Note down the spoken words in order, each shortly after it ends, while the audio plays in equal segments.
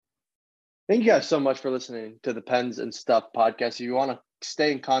Thank you guys so much for listening to the Pens and Stuff podcast. If you want to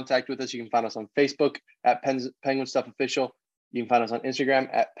stay in contact with us, you can find us on Facebook at Penguin Stuff Official. You can find us on Instagram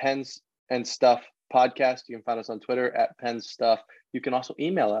at Pens and Stuff Podcast. You can find us on Twitter at Pens Stuff. You can also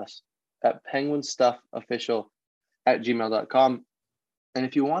email us at penguinstuffofficial@gmail.com. And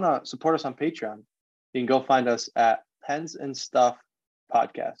if you want to support us on Patreon, you can go find us at Pens and Stuff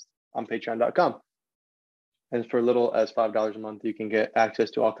Podcast on patreon.com. And for little as $5 a month, you can get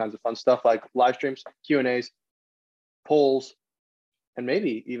access to all kinds of fun stuff like live streams, Q&As, polls, and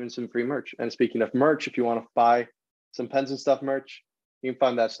maybe even some free merch. And speaking of merch, if you want to buy some Pens and Stuff merch, you can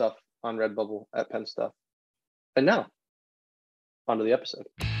find that stuff on Redbubble at Pen Stuff. And now, on to the episode.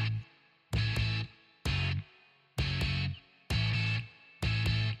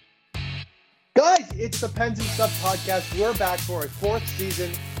 Guys, it's the Pens and Stuff podcast. We're back for a fourth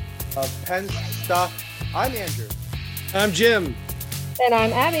season of Pens Stuff. I'm Andrew. I'm Jim. And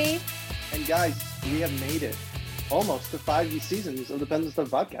I'm Abby. And guys, we have made it almost to 5 seasons of the Pens and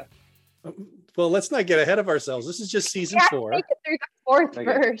Stuff podcast. Well, let's not get ahead of ourselves. This is just season 4. Make it through the fourth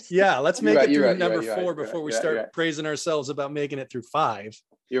first. Yeah, let's make it through number 4 before before we start praising ourselves about making it through 5.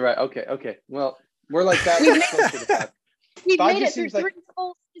 You're right. Okay. Well, we're like that. We've Five made it through seems like- 3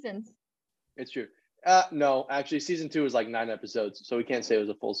 full seasons. It's true. No, actually, season 2 is like 9 episodes, so we can't say it was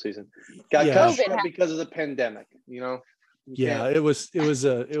a full season. Got Yeah. cut short because of the pandemic. You know. Yeah, it was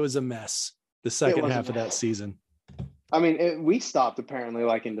a mess. The second half of that season. I mean, we stopped apparently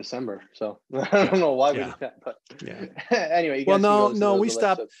like in December, so I don't know why we did that. But anyway, you guys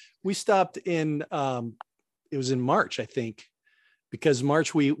we stopped in. It was in March, I think, because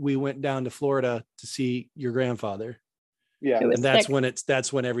March we went down to Florida to see your grandfather. Yeah, and that's when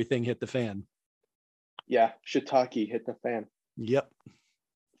everything hit the fan. Yeah, shiitake hit the fan. Yep.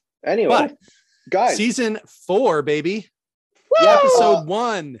 Anyway, guys, season 4, baby. Woo! Episode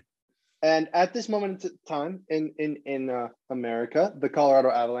 1. And at this moment in time in America, the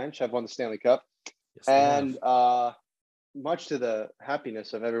Colorado Avalanche have won the Stanley Cup. Yes, and much to the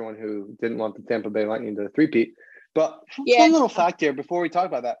happiness of everyone who didn't want the Tampa Bay Lightning to three-peat. But one little fact here before we talk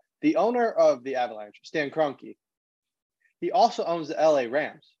about that. The owner of the Avalanche, Stan Kroenke, he also owns the LA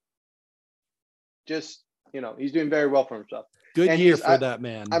Rams. Just, he's doing very well for himself. Good year for that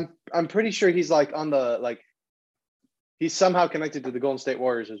man. I'm pretty sure he's like on the he's somehow connected to the Golden State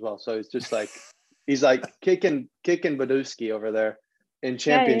Warriors as well. So it's just like he's like kicking Badowski over there in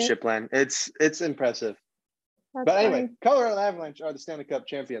championship land. It's impressive. But anyway, Colorado Avalanche are the Stanley Cup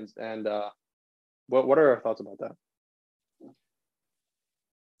champions. And what are our thoughts about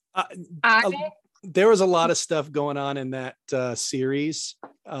that? There was a lot of stuff going on in that series.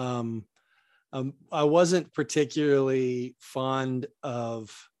 I wasn't particularly fond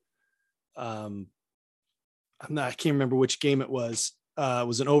of I can't remember which game it was. It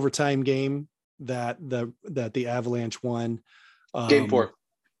was an overtime game that the Avalanche won. Game 4.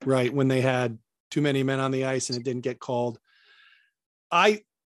 Right, when they had too many men on the ice and it didn't get called. I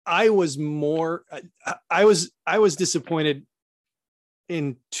was disappointed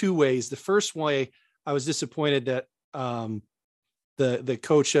in 2 ways. The first way, I was disappointed that the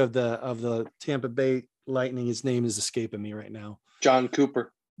coach of the Tampa Bay Lightning, his name is escaping me right now. John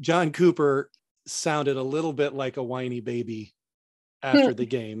Cooper Sounded a little bit like a whiny baby after the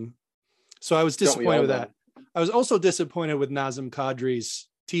game. So I was disappointed with that. I was also disappointed with Nazem Kadri's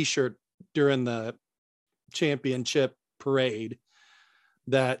t-shirt during the championship parade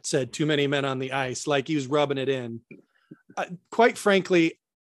that said too many men on the ice, like he was rubbing it in. Quite frankly,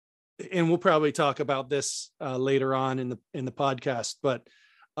 and we'll probably talk about this later on in the podcast, but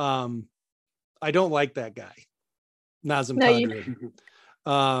I don't like that guy, Nazem Kadri.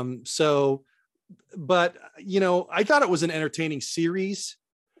 But I thought it was an entertaining series.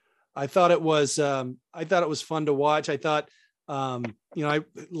 I thought it was fun to watch. I thought,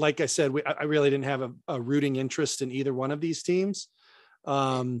 like I said, I really didn't have a rooting interest in either one of these teams.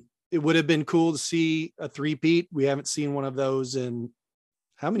 It would have been cool to see a three-peat. We haven't seen one of those in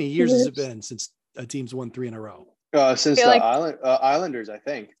how many years has it been since a team's won 3 in a row? Since the Islanders, I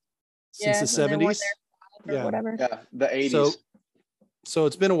think. Since the 70s. Yeah, whatever. Yeah, the 80s. So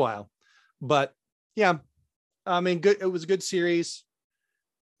it's been a while, but yeah, I mean, good. It was a good series.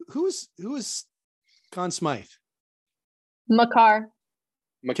 Who is Conn Smythe? Makar.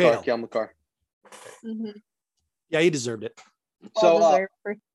 Cale Makar. Mm-hmm. Yeah, he deserved it. I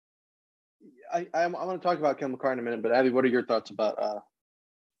want to talk about Cale Makar in a minute, but Abby, what are your thoughts about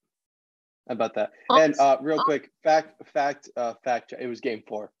that? And real quick, fact. It was game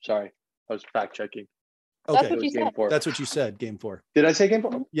 4. Sorry, I was fact checking. Okay, that's what you said. Game 4. That's what you said. Game 4. Did I say game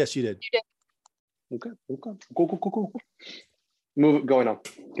 4? Yes, you did. You did. Okay. Cool. Going on.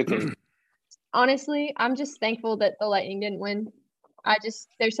 Continue. honestly, I'm just thankful that the Lightning didn't win.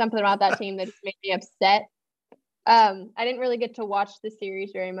 There's something about that team that just made me upset. I didn't really get to watch the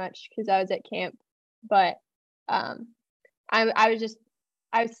series very much because I was at camp, but I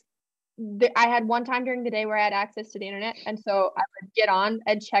had one time during the day where I had access to the internet, and so I would get on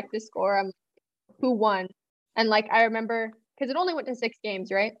and check the score, who won, and like I remember because it only went to 6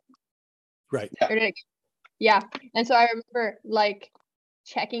 games, right? Right. Yeah. And so I remember like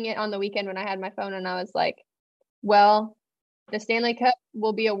checking it on the weekend when I had my phone, and I was like, well, the Stanley Cup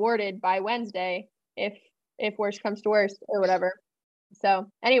will be awarded by Wednesday if worst comes to worst or whatever. So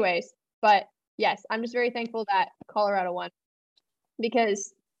anyways, but yes, I'm just very thankful that Colorado won,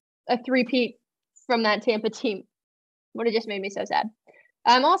 because a three-peat from that Tampa team would have just made me so sad.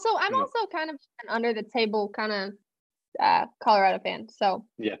 I'm also kind of an under the table kind of Colorado fan. So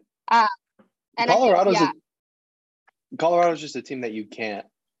yeah. And Colorado's just a team that you can't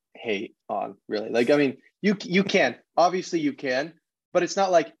hate on, really. Like, I mean, you can. Obviously you can, but it's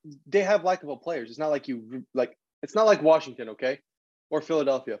not like they have likable players. It's not like it's not like Washington, okay? Or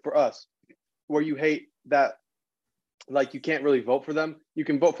Philadelphia for us, where you hate that, like, you can't really vote for them. You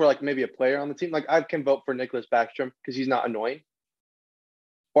can vote for like maybe a player on the team. Like I can vote for Nicholas Backstrom because he's not annoying.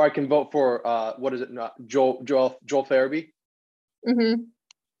 Or I can vote for Joel Farabee. Mm-hmm.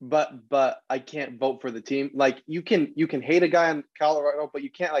 But I can't vote for the team. Like you can hate a guy in Colorado, but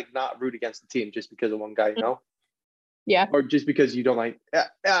you can't like not root against the team just because of one guy, you know? Yeah. Or just because you don't like.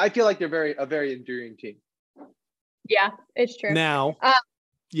 I feel like they're a very enduring team. Yeah, it's true. Now,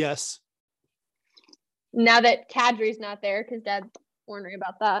 yes. Now that Kadri's not there, because Dad's wondering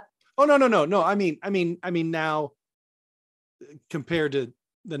about that. Oh no. I mean now compared to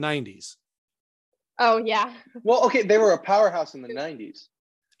the 90s. Oh yeah. Well, okay, they were a powerhouse in the 90s.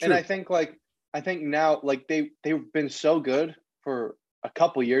 True. And I think now, like they've been so good for a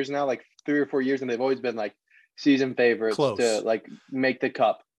couple years now, like 3 or 4 years, and they've always been like season favorites to like make the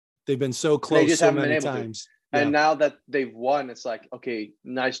cup. They've been so close, they just so many times. Yeah. And now that they've won, it's like, okay,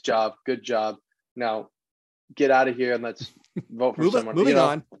 nice job, good job. Now get out of here and let's vote for someone. Moving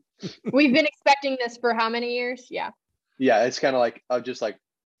on. We've been expecting this for how many years? Yeah. Yeah, it's kind of like just like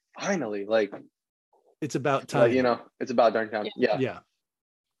finally, like it's about time. Like, it's about darn time. Yeah.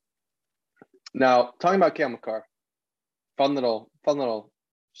 Now, talking about Cale Makar, fun little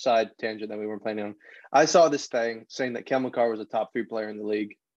side tangent that we weren't planning on. I saw this thing saying that Cale Makar was a top 3 player in the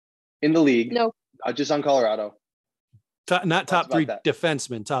league. No. Just on Colorado. Not top 3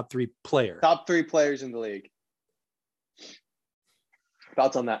 defenseman, top 3 player. Top 3 players in the league.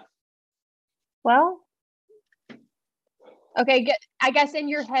 Thoughts on that? Well, okay, I guess in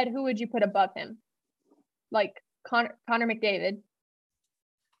your head, who would you put above him? Like Connor McDavid.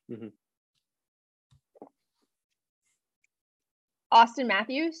 Mm-hmm. Austin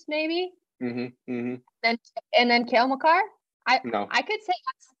Matthews, maybe. Mm-hmm. Mm-hmm. Then Cale Makar. I could say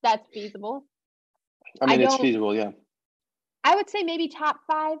that's feasible. I mean, it's feasible, yeah. I would say maybe top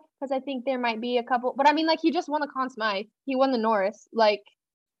 5 because I think there might be a couple. But I mean, like he just won the Conn Smythe. He won the Norris. Like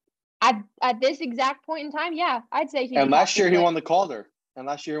at this exact point in time, yeah, I'd say he's. And last year he won the Calder.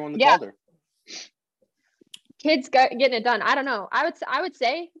 Calder. Kids getting it done. I don't know. I would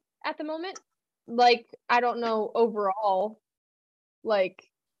say at the moment, like I don't know overall. Like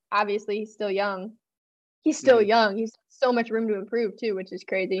obviously he's still young. He's still young. He's so much room to improve too, which is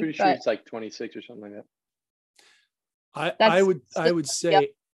crazy. Pretty sure it's like 26 or something like that. I would say. Yep.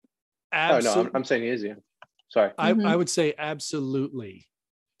 Oh no, I'm saying he is. Yeah. Sorry. I would say absolutely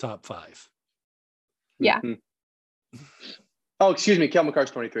top 5. Yeah. Mm-hmm. Oh, excuse me. Cale Makar's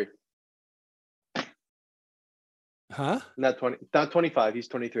 23. Huh? Not 25. He's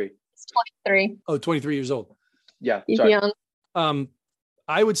 23. He's 23. Oh, 23 years old. Yeah. He's sorry. young.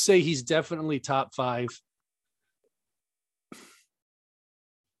 I would say he's definitely top 5.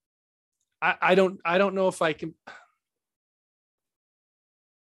 I don't know if I can.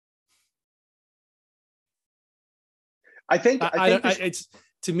 I think it's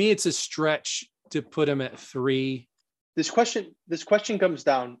to me it's a stretch to put him at 3. This question comes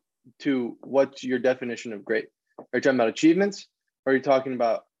down to what's your definition of great? Are you talking about achievements? Or are you talking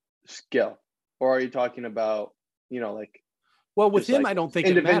about skill? Or are you talking about, like. Well, with him, I don't think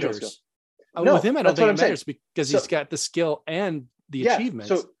it matters. With him, I don't think it matters because he's got the skill and the achievements.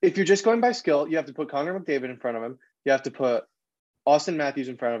 So if you're just going by skill, you have to put Connor McDavid in front of him. You have to put Austin Matthews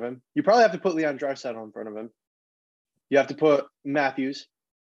in front of him. You probably have to put Leon Draisaitl in front of him. You have to put Matthews.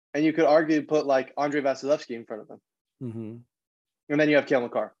 And you could argue put like Andrei Vasilevsky in front of him. Mm-hmm. And then you have Cale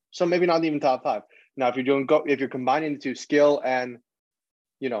Makar. So maybe not even top 5. Now, if you're combining the two, skill and,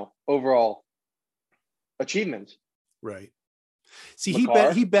 overall achievements. Right. See,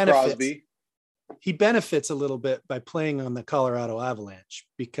 Makar, he benefits. Crosby. he benefits a little bit by playing on the Colorado Avalanche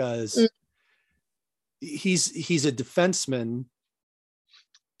because he's a defenseman.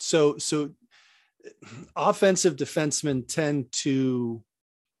 So offensive defensemen tend to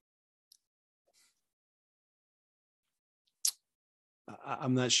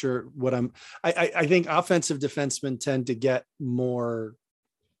I'm not sure what I think offensive defensemen tend to get more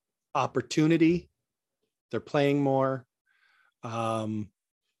opportunity. They're playing more. The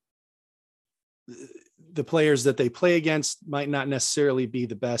players that they play against might not necessarily be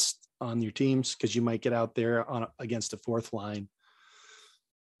the best on your teams because you might get out there against a fourth line.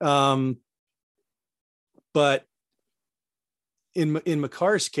 But in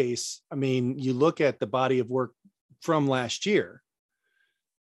Makar's case, I mean, you look at the body of work from last year,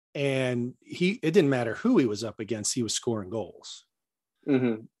 and it didn't matter who he was up against, he was scoring goals.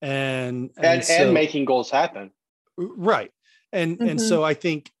 Mm-hmm. And making goals happen. Right. And so I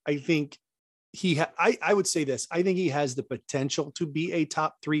think I would say this, I think he has the potential to be a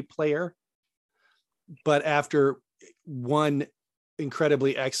top 3 player, but after one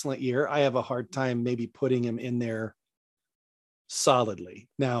incredibly excellent year, I have a hard time maybe putting him in there solidly.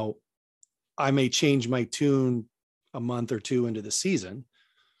 Now, I may change my tune a month or two into the season,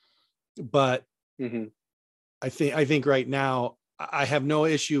 but I think right now I have no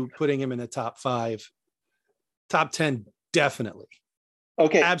issue putting him in the top 5, top 10, definitely.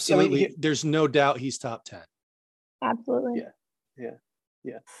 Okay. Absolutely. I mean, there's no doubt he's top 10. Absolutely.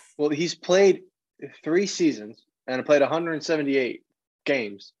 Yeah. Well, he's played 3 seasons and played 178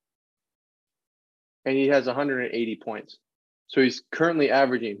 games, and he has 180 points. So he's currently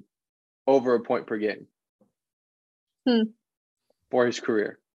averaging over a point per game for his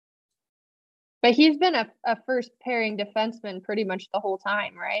career. But he's been a first pairing defenseman pretty much the whole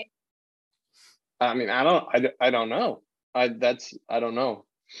time, right? I mean, I don't know. I don't know.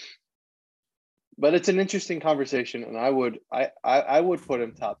 But it's an interesting conversation, and I would put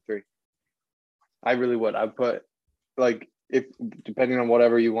him top 3. I really would. I'd put, like, if depending on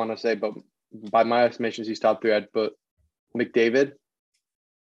whatever you want to say, but by my estimations, he's top 3. I'd put McDavid.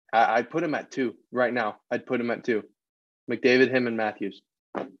 I'd put him at 2 right now. I'd put him at 2. McDavid, him, and Matthews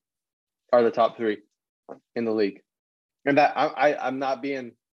are the top 3 in the league. And that I'm not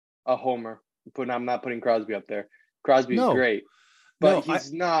being a homer. I'm not putting Crosby up there. Crosby's great, but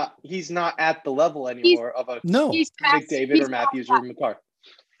he's not at the level anymore of a McDavid or Matthews or Makar.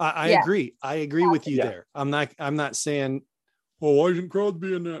 I agree. I agree with you there. I'm not saying, well, why isn't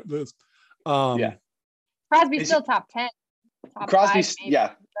Crosby in that list? Crosby's still top 10. Crosby's 5, maybe,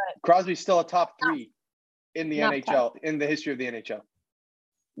 Crosby's still a top 3 in the NHL, in the history of the NHL.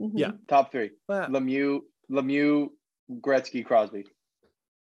 Yeah, top 3. Lemieux, Gretzky, Crosby.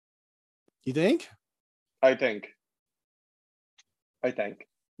 You think? I think.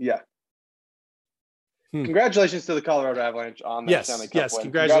 Yeah. Congratulations to the Colorado Avalanche on that Stanley Cup win.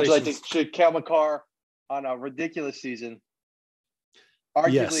 Congratulations to Cale Makar on a ridiculous season.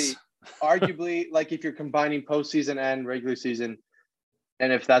 Arguably, like, if you're combining postseason and regular season,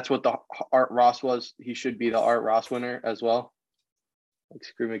 and if that's what the Art Ross was, he should be the Art Ross winner as well. Like,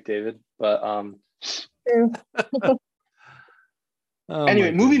 screw McDavid. But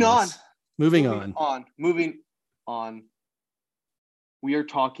anyway, moving on. Moving on. We are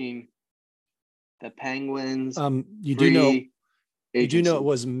talking the Penguins. You do know it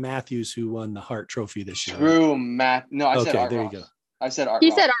was Matthews who won the Hart Trophy this year. True, Matt. No, I said Art there Ross. You go. I said Art.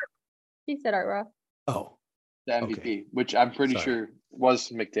 He said Art Ross. Oh, the MVP, which I'm pretty sure was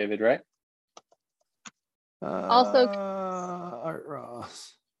McDavid, right? Also, Art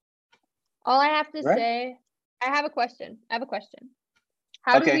Ross. All I have to say, I have a question.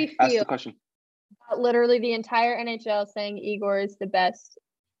 How do we ask the feel question. about literally the entire NHL saying Igor is the best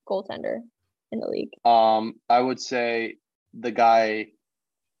goaltender in the league? I would say the guy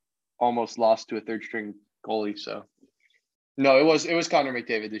almost lost to a third string goalie. So no, it was Connor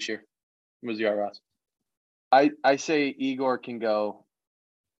McDavid this year. It was the Art Ross. I say Igor can go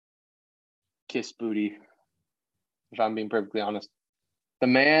kiss booty, if I'm being perfectly honest. The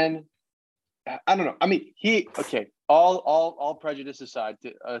man, I don't know. I mean, all prejudice aside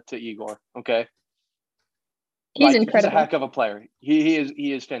to Igor, okay? He's incredible. He's a heck of a player. He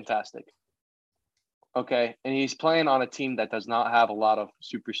is fantastic. Okay, and he's playing on a team that does not have a lot of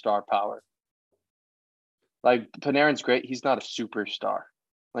superstar power. Like, Panarin's great. He's not a superstar.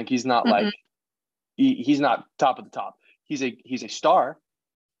 Like, he's not like he's not top of the top. He's a star,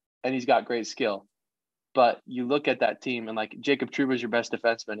 and he's got great skill. But you look at that team, and like Jacob Trouba's your best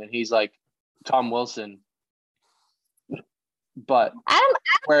defenseman, and he's like Tom Wilson, but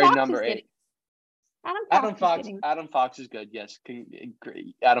wearing number 8. Adam Fox is good. Yes,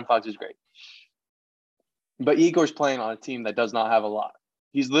 Adam Fox is great. But Igor's playing on a team that does not have a lot.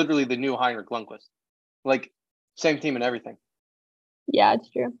 He's literally the new Heinrich Lundqvist. Like, same team and everything. Yeah, it's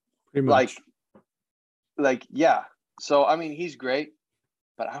true. Pretty much. Yeah. So, I mean, he's great,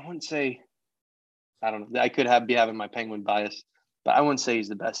 but I wouldn't say – I don't know. I could be having my Penguin bias, but I wouldn't say he's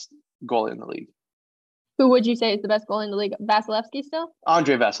the best goalie in the league. Who would you say is the best goalie in the league? Vasilevsky still?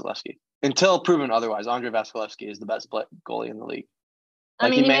 Andrei Vasilevsky. Until proven otherwise, Andrei Vasilevsky is the best goalie in the league.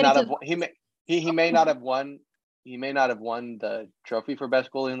 Like, he may not have won the trophy for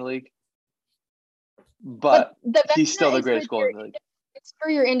best goalie in the league, but he's still the greatest goalie in the league. It's for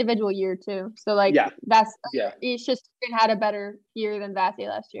your individual year too. So it's just had a better year than Vasi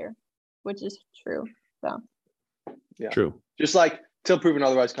last year, which is true. So yeah, true. Just like till proven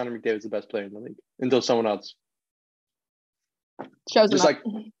otherwise, Connor McDavid's the best player in the league until someone else shows. Just like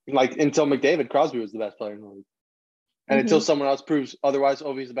until McDavid, Crosby was the best player in the league, and until someone else proves otherwise,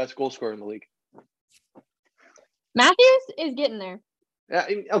 Ovi's the best goal scorer in the league. Matthews is getting there. Yeah.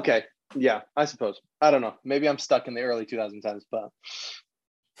 Okay. Yeah, I suppose. I don't know. Maybe I'm stuck in the early 2010s, but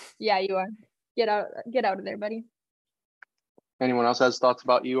yeah, you are. Get out of there, buddy. Anyone else has thoughts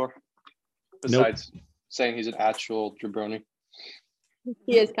about Igor besides saying he's an actual jabroni?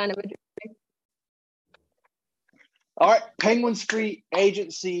 He is kind of a jabroni. All right, Penguins free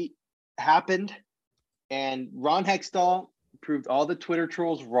agency happened, and Ron Hextall proved all the Twitter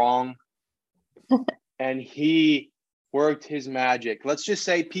trolls wrong, and he worked his magic. Let's just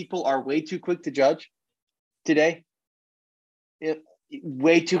say people are way too quick to judge today.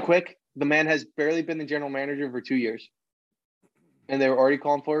 Way too quick. The man has barely been the general manager for 2 years, and they were already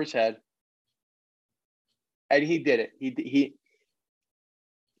calling for his head. And he did it. He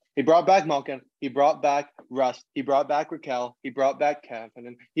brought back Malkin. He brought back Rust. He brought back Raquel. He brought back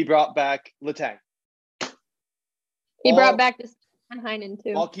Kapanen. He brought back Letang. He brought back this Heinen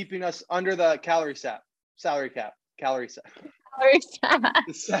too. While keeping us under the salary cap.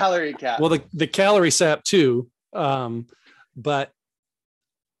 The salary cap. Well, the calorie sap too. But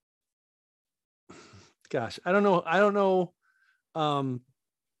gosh, I don't know.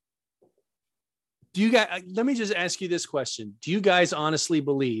 Do you guys, let me just ask you this question. Do you guys honestly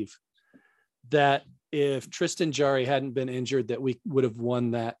believe that if Tristan Jarry hadn't been injured, that we would have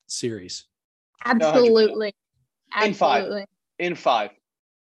won that series? Absolutely. 100%. Absolutely. In five.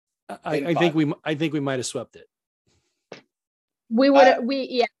 I think we might have swept it. We would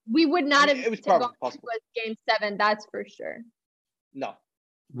we would not have. It was probably possible. Game 7, that's for sure. No.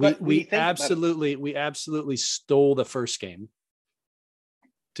 We absolutely stole the first game.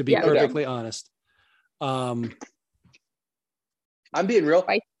 To be perfectly honest. I'm being real.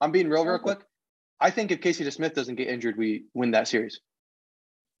 I'm being real quick. I think if Casey DeSmith doesn't get injured, we win that series.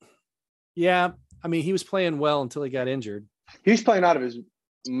 Yeah, I mean, he was playing well until he got injured. He was playing out of his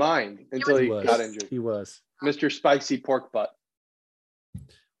mind until he got injured. He was Mr. Spicy Pork Butt.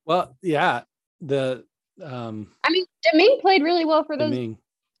 Well, yeah. I mean, Domingue played really well for those 2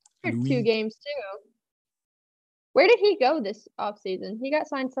 games too. Where did he go this offseason? He got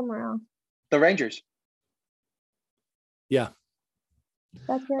signed somewhere else. The Rangers. Yeah.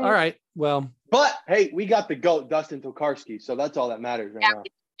 That's right. All right. Well. But, hey, we got the GOAT, Dustin Tokarski, so that's all that matters right now.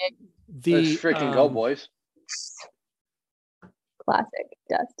 Let's freaking go, boys. Classic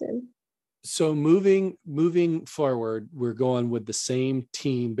Dustin. So moving forward, we're going with the same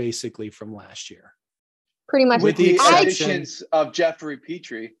team basically from last year. Pretty much. With the additions of Jeffrey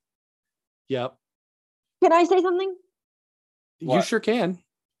Petrie. Yep. Can I say something? What? You sure can.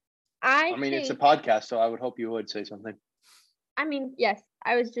 I mean, it's a podcast, so I would hope you would say something. I mean, yes.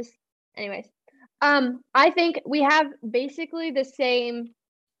 I was just, anyways. I think we have basically the same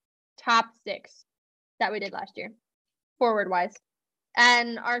top 6 that we did last year, forward wise,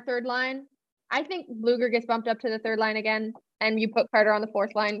 and our third line. I think Luger gets bumped up to the third line again, and you put Carter on the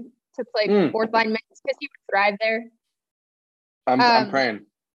fourth line to play fourth line minutes because he would thrive there. I'm praying.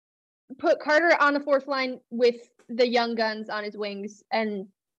 Put Carter on the fourth line with the young guns on his wings, and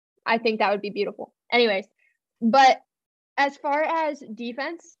I think that would be beautiful. Anyways, but as far as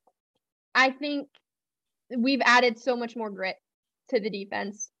defense, I think we've added so much more grit to the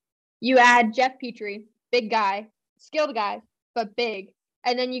defense. You add Jeff Petrie, big guy, skilled guy, but big.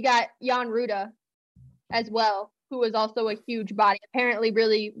 And then you got Jan Ruda as well, who was also a huge body, apparently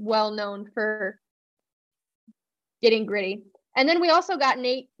really well known for getting gritty. And then we also got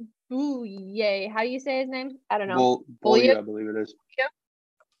Nate Bouye. How do you say his name? I don't know. Bouye, I believe it is.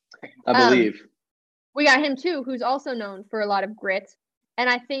 I believe. We got him too, who's also known for a lot of grit. And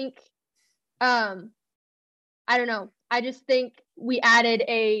I think, I don't know. I just think we added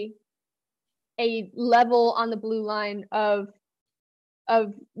a level on the blue line of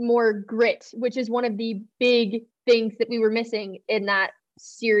of more grit, which is one of the big things that we were missing in that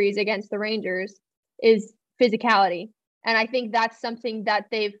series against the Rangers, is physicality. And I think that's something that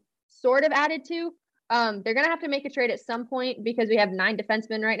they've sort of added to. They're going to have to make a trade at some point because we have 9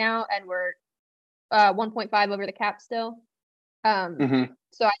 defensemen right now and we're 1.5 over the cap still.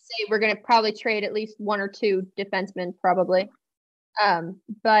 So I say we're going to probably trade at least 1 or 2 defensemen probably.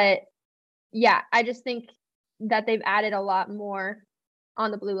 But yeah, I just think that they've added a lot more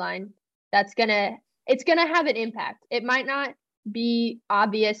on the blue line. It's going to have an impact. It might not be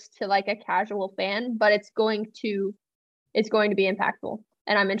obvious to like a casual fan, but it's going to be impactful.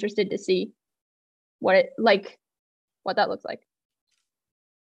 And I'm interested to see what that looks like.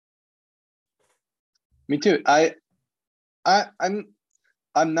 Me too. I'm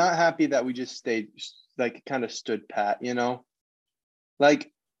not happy that we just stayed, like, kind of stood pat, you know?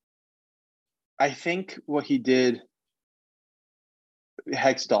 Like, I think what he did,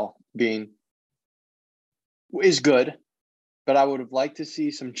 Hextall is good, but I would have liked to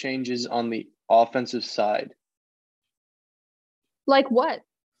see some changes on the offensive side. Like what?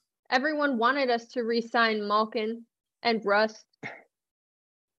 Everyone wanted us to re-sign Malkin and Rust.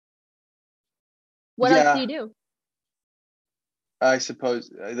 What else do you do? I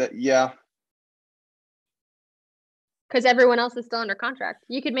suppose that, yeah. Because everyone else is still under contract.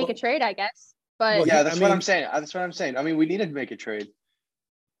 You could make a trade, I guess. But yeah, that's what I'm saying. That's what I'm saying. I mean, we needed to make a trade.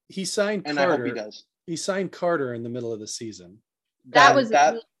 He signed and Carter. I hope he does. He signed Carter in the middle of the season. That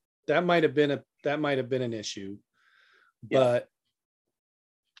might have been an issue. But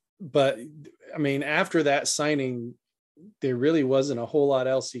I mean, after that signing, there really wasn't a whole lot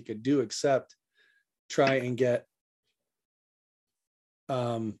else he could do except try and get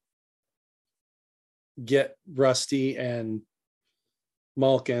Rusty and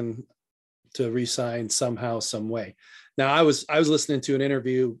Malkin to re-sign somehow, some way. Now, I was listening to an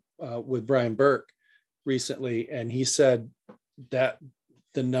interview with Brian Burke recently, and he said that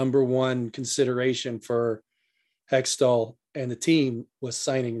the number one consideration for Hextall and the team was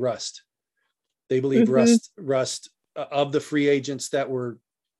signing Rust. They believe Rust of the free agents that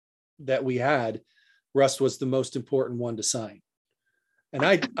we had, Rust was the most important one to sign. And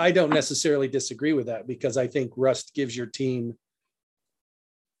I don't necessarily disagree with that, because I think Rust gives your team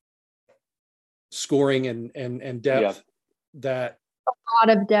scoring and depth that a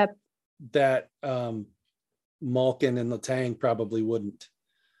lot of depth that Malkin and Letang probably wouldn't.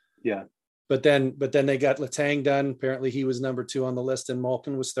 Yeah. But then they got Letang done. Apparently he was number 2 on the list and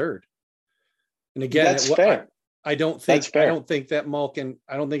Malkin was 3rd. And again, that's fair. I don't think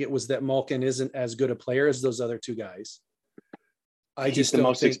it was that Malkin isn't as good a player as those other 2 guys. He's the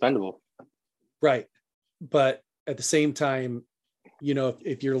most expendable. Right. But at the same time, you know,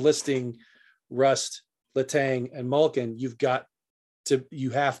 if you're listing Rust, Letang, and Malkin, you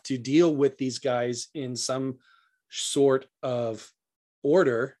have to deal with these guys in some sort of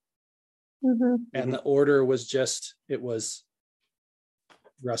order. And the order was it was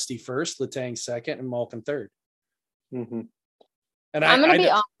Rusty first, Letang second, and Malkin third. And I'm going to be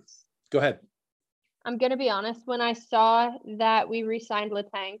honest. Go ahead. I'm going to be honest. When I saw that we re-signed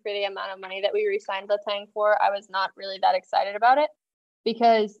Letang for the amount of money that we re-signed Letang for, I was not really that excited about it,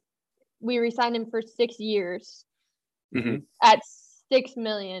 because we re-signed him for 6 years at $6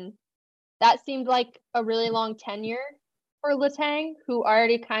 million. That seemed like a really long tenure for Letang, who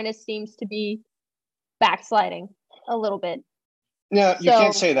already kind of seems to be backsliding a little bit. No, you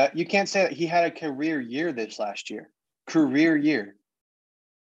can't say that. You can't say that. He had a career year this last year. Career year.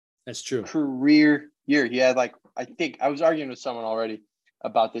 That's true. Career year. He had, like, I think I was arguing with someone already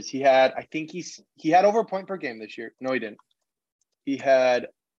about this. He had over a point per game this year. No, he didn't. He had,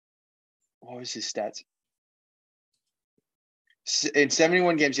 what was his stats? In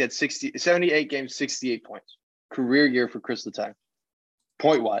 71 games, he had 78 games, 68 points. Career year for Chris Letang,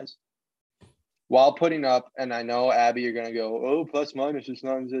 point-wise. While putting up, and I know, Abby, you're going to go, oh, plus minus is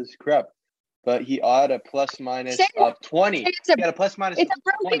not as crap. But he had a plus minus of 20. He had a plus minus of 20. It's a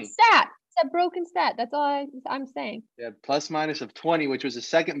broken stat. It's a broken stat. That's all I'm saying. Yeah, plus minus of 20, which was the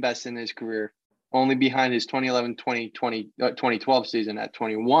second best in his career, only behind his 2011-2012 season at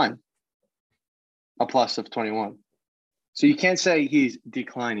 21. A plus of 21. So you can't say he's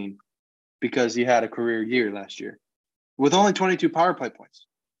declining because he had a career year last year with only 22 power play points.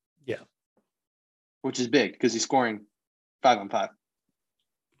 Yeah. Which is big because he's scoring 5-on-5.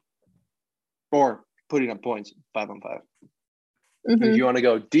 Or putting up points 5-on-5. If you want to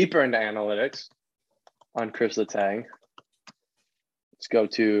go deeper into analytics on Chris Letang, let's go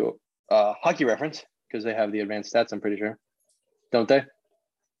to Hockey Reference, because they have the advanced stats, I'm pretty sure. Don't they?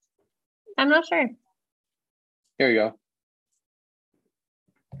 I'm not sure. Here you go.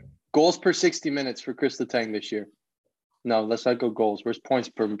 Goals per 60 minutes for Chris Letang this year. No, let's not go goals. Where's points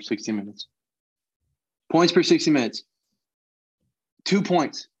per 60 minutes? Points per 60 minutes. 2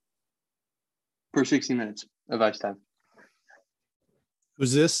 points per 60 minutes of ice time.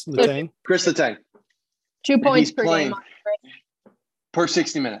 Who's this? Letang? Chris Letang. 2 points per game. Per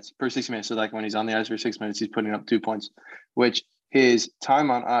 60 minutes. Per 60 minutes. So like when he's on the ice for 6 minutes, he's putting up 2 points, which his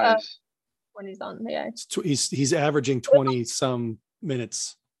time on ice. When he's on the ice. He's averaging 20 some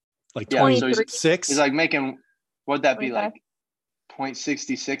minutes. Like 26. So he's like making, what'd that be 25. like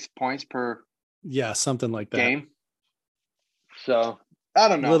 0.66 points per something like that. game? So I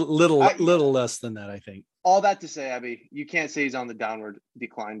don't know. Little less than that, I think. All that to say, Abby, you can't say he's on the downward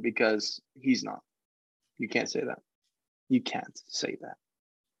decline because he's not. You can't say that. You can't say that.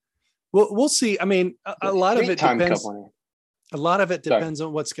 Well, we'll see. I mean, a lot of it depends. A lot of it depends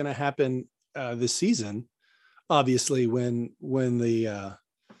on what's going to happen this season. Obviously, when the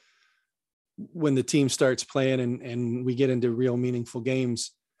team starts playing and we get into real meaningful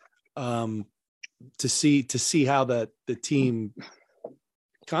games, to see how the team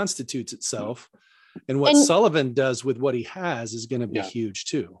constitutes itself, and what Sullivan does with what he has is going to be huge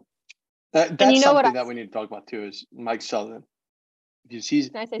too. That's something that we need to talk about too, is Mike Sullivan. Because he's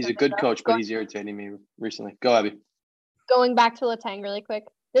a good coach, but he's irritating me recently. Go, Abby. Going back to Letang really quick.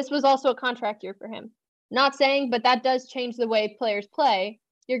 This was also a contract year for him. Not saying, but that does change the way players play.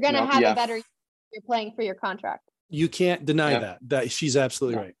 You're going to have a better year if you're playing for your contract. You can't deny that she's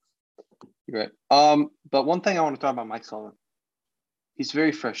absolutely right. You're right. But one thing I want to talk about Mike Sullivan. He's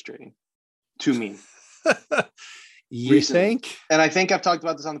very frustrating to me. You think? And I think I've talked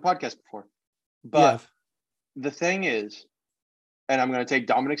about this on the podcast before. But the thing is, and I'm going to take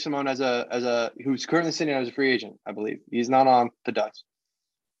Dominic Simone as a who's currently sitting as a free agent, I believe. He's not on the Ducks.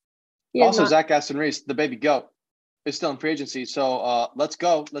 Also, Zach Aston Reese, the baby goat, is still in free agency. So let's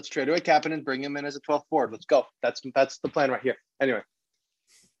go. Let's trade away Kapanen, bring him in as a 12th forward. Let's go. That's the plan right here. Anyway,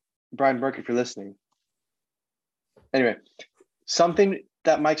 Brian Burke, if you're listening. Anyway, something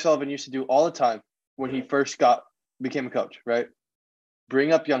that Mike Sullivan used to do all the time when he first became a coach, right?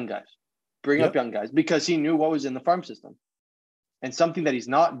 Bring up young guys. Bring up young guys because he knew what was in the farm system. And something that he's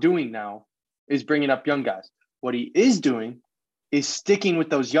not doing now is bringing up young guys. What he is doing is sticking with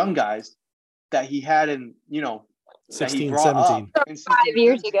those young guys that he had in, 16, 17. 5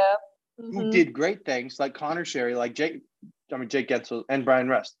 years ago. Who did great things like Connor Sherry, like Jake Gensel and Brian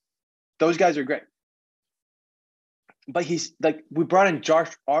Rust. Those guys are great. But he's like, we brought in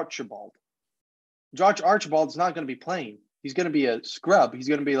Josh Archibald. Josh Archibald's not going to be playing. He's going to be a scrub. He's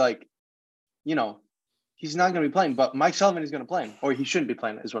going to be like, he's not going to be playing. But Mike Sullivan is going to play him, or he shouldn't be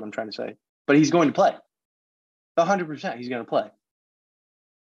playing, is what I'm trying to say. But he's going to play. 100% he's going to play.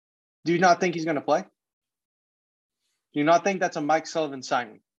 Do you not think he's going to play? Do you not think that's a Mike Sullivan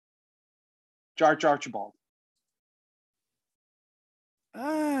signing? Josh Archibald.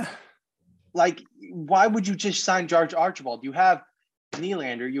 Like, why would you just sign Josh Archibald? You have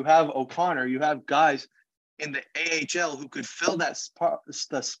Nylander, you have O'Connor, you have guys in the AHL who could fill the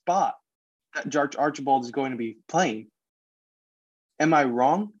spot that Josh Archibald is going to be playing. Am I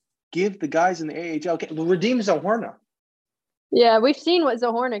wrong? Give the guys in the AHL. Redeem Zohorna. Yeah, we've seen what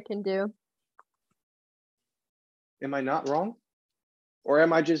Zohorna can do. Am I not wrong? Or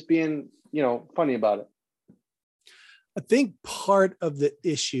am I just being, funny about it? I think part of the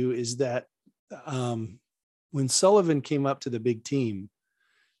issue is that when Sullivan came up to the big team,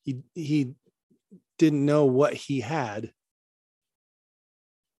 he didn't know what he had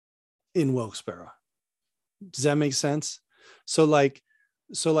in Wilkes-Barre. Does that make sense? So like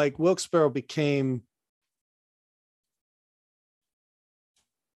Wilkes-Barre became,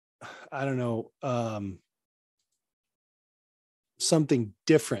 I don't know, something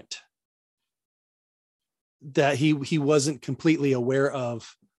different that he wasn't completely aware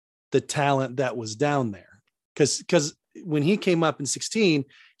of the talent that was down there. Because when he came up in 16,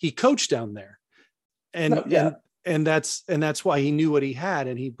 he coached down there. And that's why he knew what he had,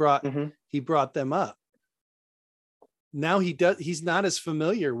 and he brought them up. Now he's not as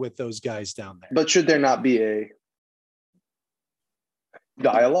familiar with those guys down there. But should there not be a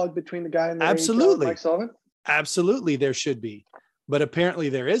dialogue between the guy and the AHL and Mike Sullivan? Absolutely, there should be. But apparently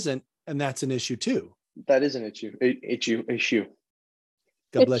there isn't, and that's an issue too. That is an issue. Issue.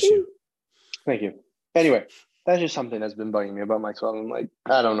 God bless you. Thank you. Anyway, that's just something that's been bugging me about Mike Sullivan. Like,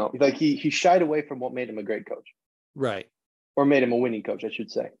 I don't know. Like he shied away from what made him a great coach. Right. Or made him a winning coach, I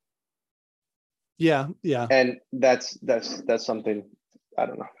should say. Yeah. And that's something, I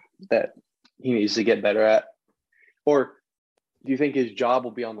don't know, that he needs to get better at. Or do you think his job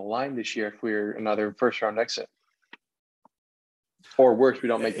will be on the line this year if we're another first round exit? Or worse, we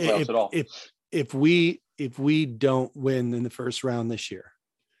don't make the playoffs at all. If we don't win in the first round this year,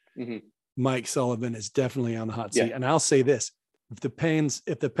 Mike Sullivan is definitely on the hot seat. And I'll say this: if the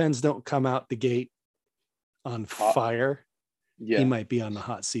Pens don't come out the gate on fire, he might be on the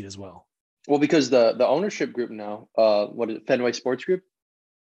hot seat as well. Well, because the ownership group now, what is it, Fenway Sports Group?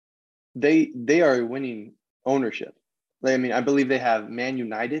 They are winning ownership. I mean, I believe they have Man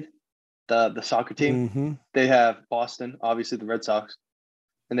United, the soccer team. They have Boston, obviously the Red Sox,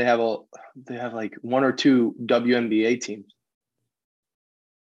 and they have like one or two WNBA teams.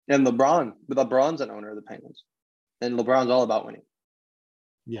 And LeBron's an owner of the Penguins, and LeBron's all about winning.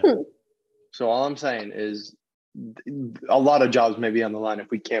 Yeah. So all I'm saying is, a lot of jobs may be on the line if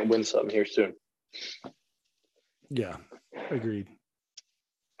we can't win something here soon. Yeah, agreed.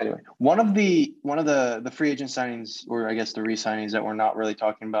 Anyway, one of the free agent signings, or I guess the re-signings that we're not really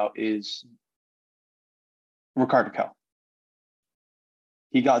talking about, is Rickard Rakell.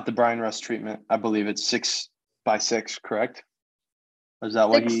 He got the Brian Rust treatment. I believe it's 6x6, correct? Is that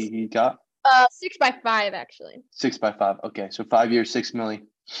what he got? 6x5, actually. 6x5. Okay, so 5 years, $6 million.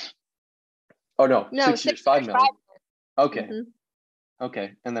 Oh no, 6 years, $5 million. Okay,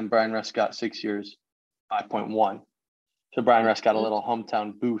 okay, and then Brian Rust got 6 years, 5.1. So Brian Rust got a little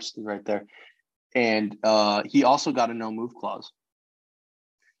hometown boost right there, and he also got a no move clause.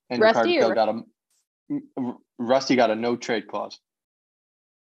 And Rusty got a no trade clause,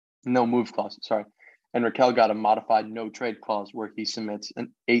 no move clause. Sorry, and Rakell got a modified no trade clause where he submits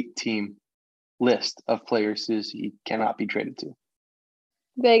an 8-team list of players he cannot be traded to.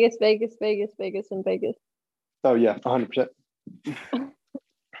 Vegas, and Vegas. Oh yeah, 100%.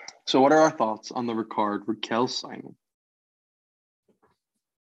 So, what are our thoughts on the Rakell signing?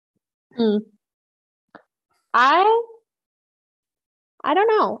 I don't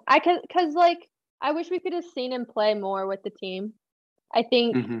know. Because like I wish we could have seen him play more with the team. I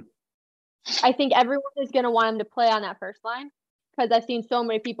think everyone is going to want him to play on that first line, because I've seen so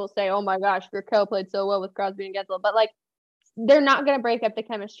many people say, "Oh my gosh, Rakell played so well with Crosby and Gensel," but like they're not going to break up the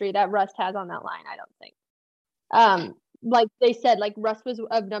chemistry that Rust has on that line, I don't think. Like they said, like Rust was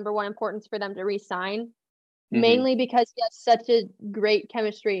of number one importance for them to re-sign, mainly because he has such a great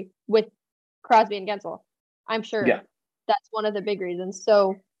chemistry with Crosby and Gensel. I'm sure that's one of the big reasons.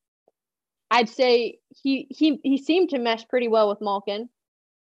 So I'd say he seemed to mesh pretty well with Malkin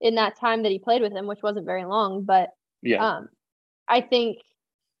in that time that he played with him, which wasn't very long. But I think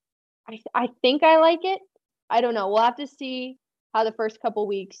I like it. I don't know. We'll have to see how the first couple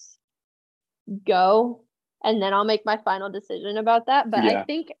weeks go, and then I'll make my final decision about that. But I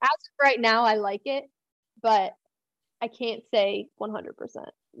think as of right now, I like it, but I can't say 100%,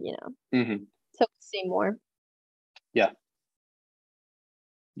 you know. So see more. Yeah.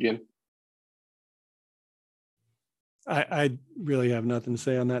 Jim? I really have nothing to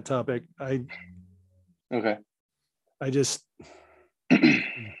say on that topic. Okay. I just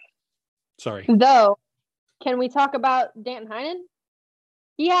sorry. Though, can we talk about Danton Heinen?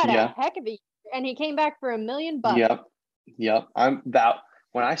 He had a heck of a year, and he came back for $1 million. Yep.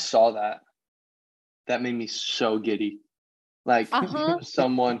 When I saw that made me so giddy. Like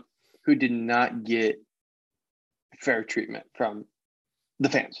someone who did not get fair treatment from the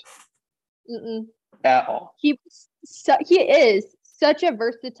fans at all. He is such a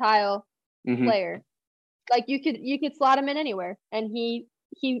versatile player. Like you could slot him in anywhere, and he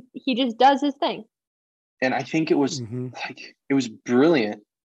just does his thing. And I think it was it was brilliant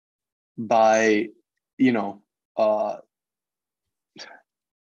by the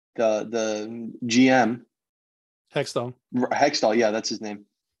GM Hextall, yeah, that's his name.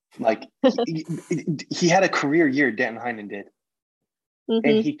 Like he had a career year, Danton Heinen did,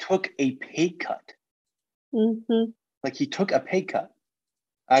 and he took a pay cut. Like he took a pay cut.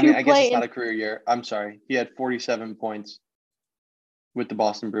 I mean, I guess it's not a career year. I'm sorry. He had 47 points with the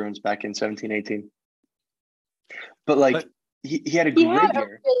Boston Bruins back in 17-18. But like he had a great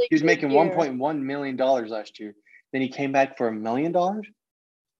year. Really he was making $1.1 million last year. Then he came back for $1 million.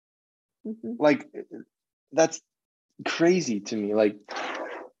 Like that's crazy to me. Like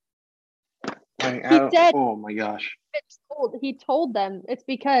oh my gosh. He told them it's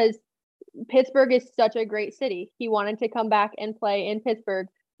because Pittsburgh is such a great city. He wanted to come back and play in Pittsburgh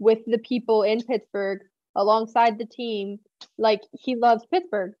with the people in Pittsburgh alongside the team. Like he loves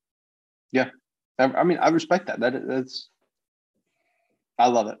Pittsburgh. Yeah. I mean, I respect that. That's I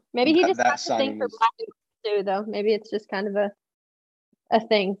love it. Maybe he just has a thing for black and gold too, though. Maybe it's just kind of a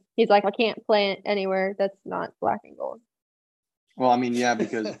thing. He's like, I can't play it anywhere that's not black and gold. Well, I mean, yeah,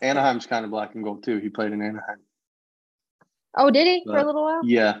 because Anaheim's kind of black and gold too. He played in Anaheim. Oh, did he for a little while?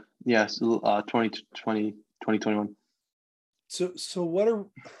 Yeah. Yes. 2020, 2021. So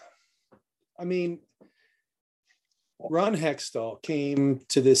Ron Hextall came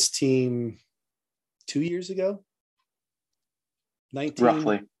to this team 2 years ago. 19,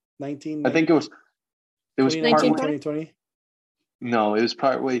 roughly 19. I think it was 2019, partway. 2020. No, it was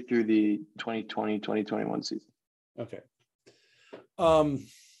partway through the 2020-2021 season. Okay.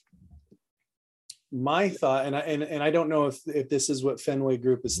 My thought, and I don't know if this is what Fenway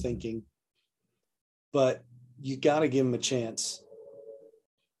Group is thinking, but you got to give him a chance,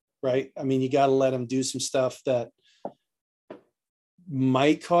 right? I mean, you got to let him do some stuff that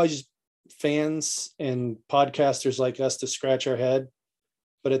might cause fans and podcasters like us to scratch our head,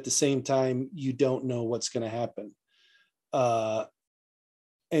 but at the same time, you don't know what's going to happen.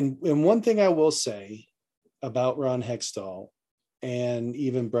 And one thing I will say about Ron Hextall and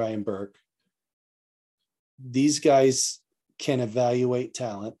even Brian Burke, these guys can evaluate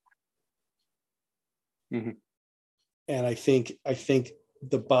talent. Mm-hmm. And I think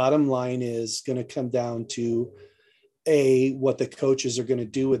the bottom line is going to come down to A, what the coaches are going to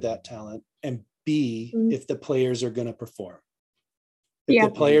do with that talent, and B, if the players are going to perform. If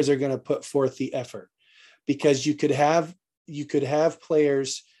the players are going to put forth the effort, because you could have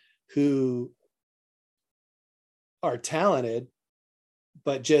players who are talented,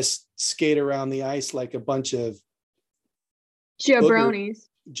 but just skate around the ice like a bunch of jabronis,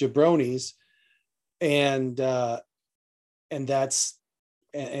 and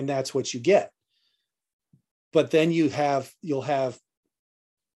that's what you get. But then you'll have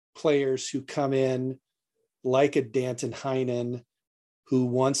players who come in like a Danton Heinen who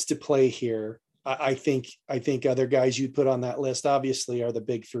wants to play here. I think other guys you'd put on that list obviously are the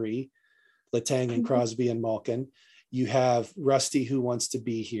big three, Letang and Crosby and Malkin. You have Rusty who wants to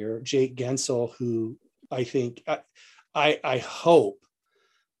be here, Jake Gensel, who I think I hope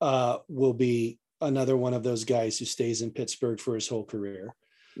will be another one of those guys who stays in Pittsburgh for his whole career.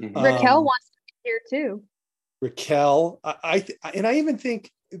 Mm-hmm. Raquel wants to be here too. Raquel, I even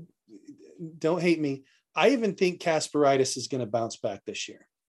think, don't hate me, I even think Kasparaitis is going to bounce back this year.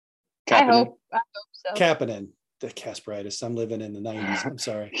 I hope so. Kapanen, the Kasparaitis. I'm living in the 90s. I'm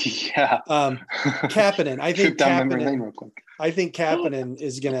sorry. Yeah. Kapanen. I think Kapanen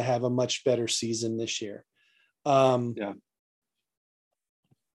is going to have a much better season this year. Yeah.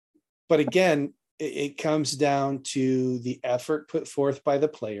 But again, it comes down to the effort put forth by the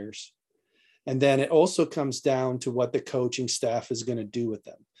players. And then it also comes down to what the coaching staff is going to do with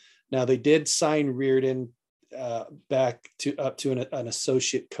them. Now, they did sign Reardon back up to an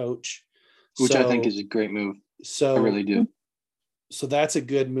associate coach, which I think is a great move. So I really do. So that's a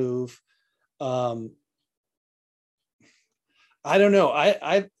good move. I don't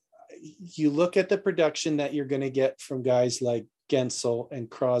know. You look at the production that you're going to get from guys like Gensel and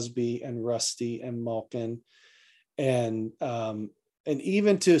Crosby and Rusty and Malkin, and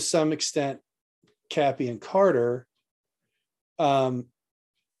even to some extent Cappy and Carter.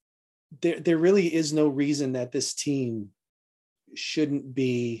 There really is no reason that this team shouldn't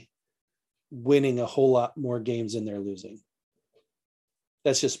be winning a whole lot more games than they're losing.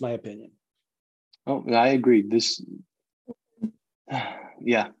 That's just my opinion. Oh, I agree.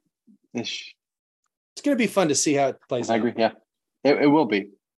 Yeah. It's going to be fun to see how it plays out. I agree. Yeah, it will be.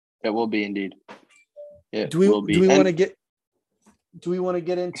 It will be indeed. Do we want to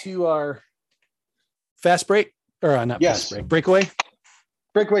get into our fast break or not? Yes. Fast break,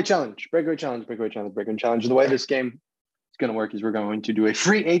 breakaway challenge. The way this game is going to work is we're going to do a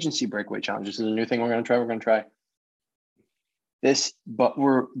free agency breakaway challenge. This is a new thing we're going to try this, but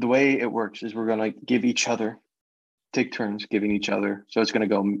the way it works is we're going to take turns giving each other. So it's going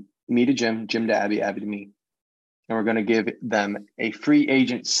to go me to Jim to Abby to me. And we're going to give them a free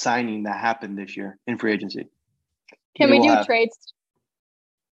agent signing that happened this year in free agency. Can we do trades?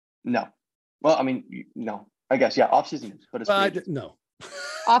 No. Well, I mean, no. I guess, yeah, off-season moves, but it's no.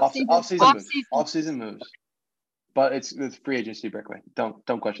 Off-season moves. But it's free agency breakaway.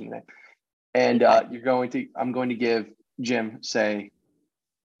 Don't question the name. And I'm going to give Jim, say,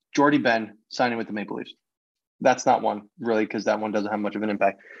 Jordy Ben signing with the Maple Leafs. That's not one, really, because that one doesn't have much of an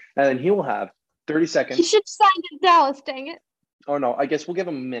impact. And then he will have 30 seconds. He should sign in Dallas, dang it. Oh, no, I guess we'll give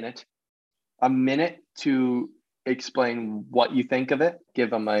him a minute to explain what you think of it,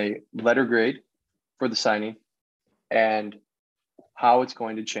 give him a letter grade for the signing, and how it's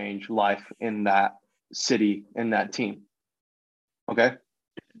going to change life in that city, in that team. Okay?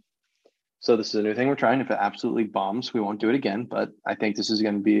 So this is a new thing we're trying. If it absolutely bombs, we won't do it again, but I think this is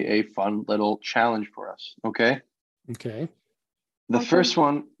going to be a fun little challenge for us. Okay? Okay. The first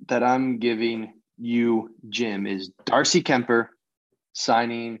one that I'm giving you, Jim, is Darcy Kemper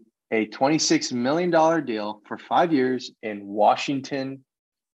signing a $26 million deal for 5 years in Washington.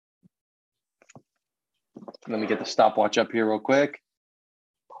 Let me get the stopwatch up here real quick.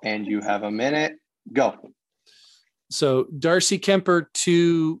 And you have a minute. Go. So Darcy Kemper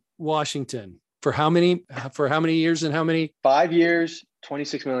to Washington for how many years and how many? 5 years,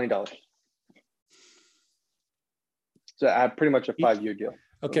 $26 million. So pretty much a 5-year deal.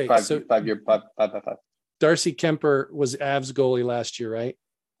 Okay. Five by five. Darcy Kemper was Avs goalie last year, right?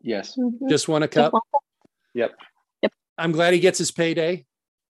 Yes. Mhm. Just won a cup. Yep. I'm glad he gets his payday,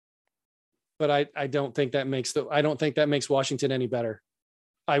 but I don't think that makes Washington any better.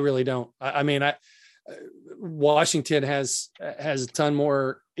 I really don't. I mean, Washington has a ton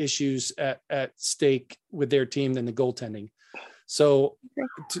more issues at stake with their team than the goaltending. So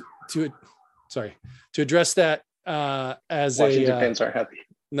to address that as Washington fans aren't happy.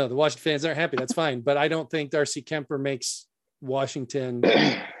 No, the Washington fans aren't happy. That's fine. But I don't think Darcy Kemper makes Washington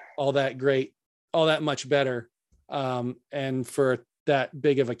all that great, all that much better. And for that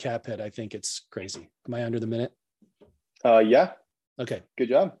big of a cap hit, I think it's crazy. Am I under the minute? Yeah. Okay. Good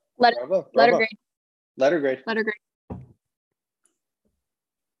job. Letter grade. Letter grade.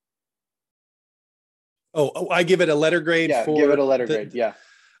 Oh, I give it a letter grade. Yeah, give it a letter grade. Yeah.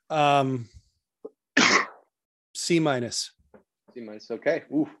 C minus. C minus. Okay.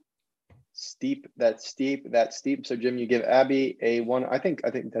 Ooh. Steep. That's steep. So Jim, you give Abby a 1. I think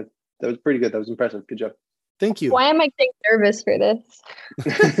that was pretty good. That was impressive. Good job. Thank you. Why am I getting nervous for this?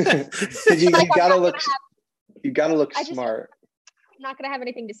 you gotta look. You gotta look smart. I'm not gonna have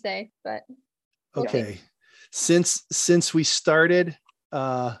anything to say, but okay. Since we started,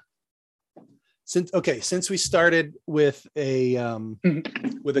 since we started with a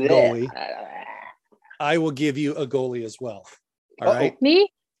goalie, I will give you a goalie as well. All right.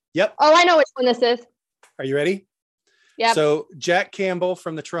 Me? Yep. Oh, I know which one this is. Are you ready? Yeah. So Jack Campbell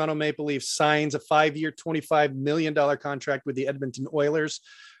from the Toronto Maple Leafs signs a 5-year, $25 million contract with the Edmonton Oilers.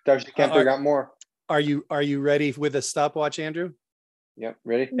 Darcy Kemper got more. Are you ready with a stopwatch, Andrew? Yep.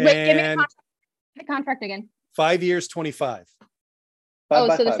 Ready? Wait, give me the contract again. 5 years, 25. So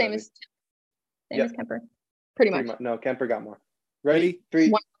the same as Kemper. Pretty much. No, Kemper got more. Ready?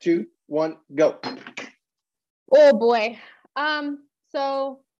 3, 2, 1, go. Oh boy.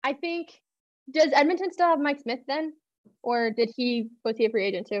 So I think, does Edmonton still have Mike Smith then? Or was he a free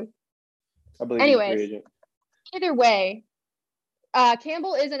agent too? I believe he's a free agent. Either way,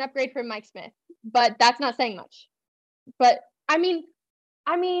 Campbell is an upgrade from Mike Smith, but that's not saying much. But I mean,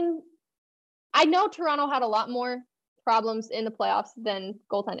 I know Toronto had a lot more problems in the playoffs than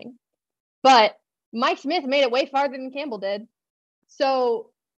goaltending, but Mike Smith made it way farther than Campbell did.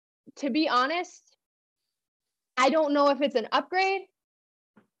 So to be honest, I don't know if it's an upgrade.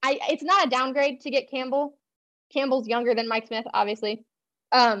 It's not a downgrade to get Campbell. Campbell's younger than Mike Smith, obviously.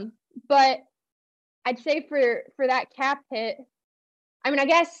 But I'd say for that cap hit, I mean, I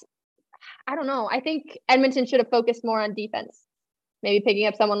guess, I don't know. I think Edmonton should have focused more on defense. Maybe picking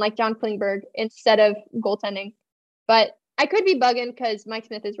up someone like John Klingberg instead of goaltending. But I could be bugging because Mike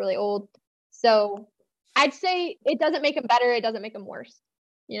Smith is really old. So I'd say it doesn't make him better. It doesn't make him worse.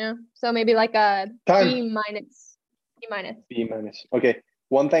 So maybe like a B minus. B minus. Okay.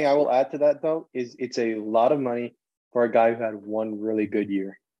 One thing I will add to that though is it's a lot of money for a guy who had one really good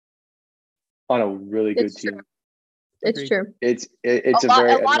year on a really good team. It's true. It's a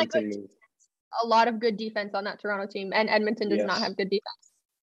very Edmonton move. A lot of good defense on that Toronto team, and Edmonton does not have good defense.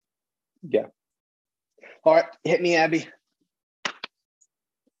 Yeah. All right, hit me, Abby.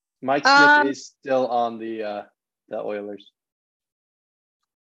 Mike Smith is still on the Oilers.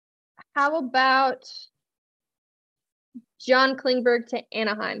 How about John Klingberg to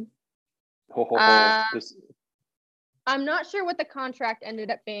Anaheim? I'm not sure what the contract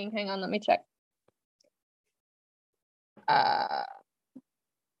ended up being. Hang on, let me check.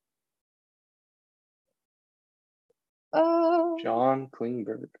 John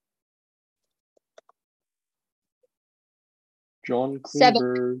Klingberg.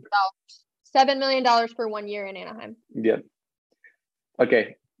 $7 million for 1 year in Anaheim. Yeah.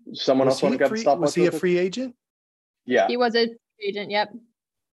 Okay. Someone else want to grab the stopwatch? Was he a free agent? Yeah. He was a free agent. Yep.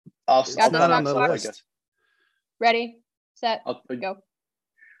 It's not on the list. Ready, set, go.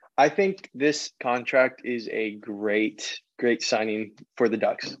 I think this contract is a great signing for the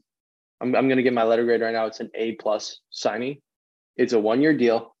Ducks. I'm going to give my letter grade right now. It's an A+ signing. It's a 1-year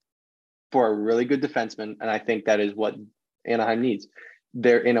deal for a really good defenseman, and I think that is what Anaheim needs.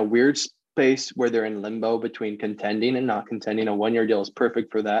 They're in a weird space where they're in limbo between contending and not contending. A 1-year deal is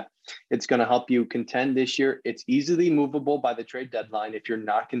perfect for that. It's going to help you contend this year. It's easily movable by the trade deadline. If you're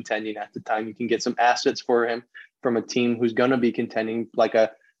not contending at the time, you can get some assets for him from a team who's going to be contending, like a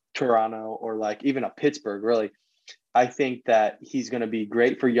Toronto or like even a Pittsburgh, really. I think that he's going to be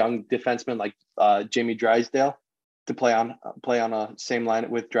great for young defensemen like Jamie Drysdale to play on a same line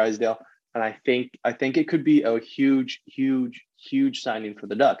with Drysdale. And I think it could be a huge signing for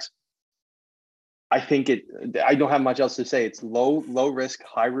the Ducks. I don't have much else to say. It's low risk,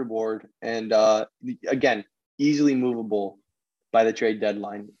 high reward, and again, easily movable by the trade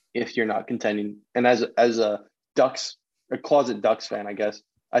deadline if you're not contending. And as a closet Ducks fan, I guess,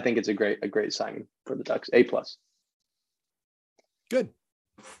 I think it's a great signing for the Ducks. A+. Good.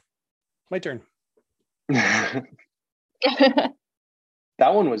 My turn. That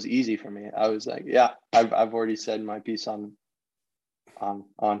one was easy for me. I was like, yeah, I've already said my piece on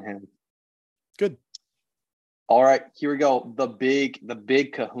him. Good. All right, here we go. The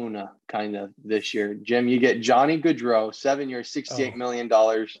big kahuna kind of this year. Jim, you get Johnny Gaudreau, 7 years, $68 million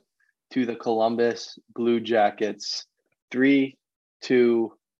to the Columbus Blue Jackets. 3,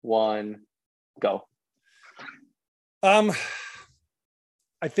 2, 1, go.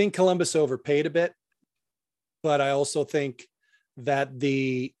 I think Columbus overpaid a bit, but I also think that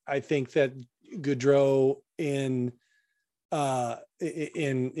Gaudreau in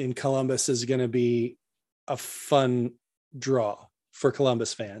Columbus is going to be a fun draw for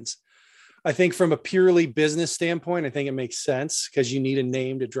Columbus fans. I think from a purely business standpoint, I think it makes sense because you need a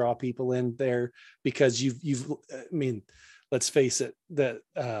name to draw people in there because let's face it, that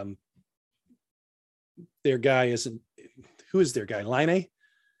their guy isn't, who is their guy? Laine?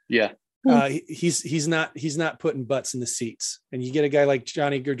 Yeah. He's not putting butts in the seats, and you get a guy like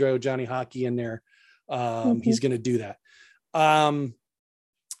Johnny Gaudreau, Johnny Hockey in there. He's going to do that. I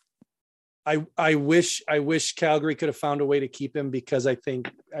wish Calgary could have found a way to keep him because I think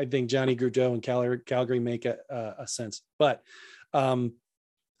Johnny Gaudreau and Calgary make a sense, but I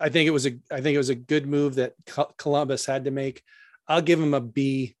think it was a good move that Columbus had to make. I'll give him a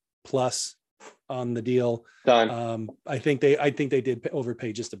B+ on the deal. Done. I think they did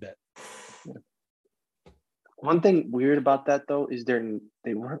overpay just a bit. One thing weird about that though is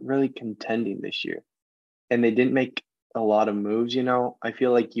they weren't really contending this year, and they didn't make a lot of moves. I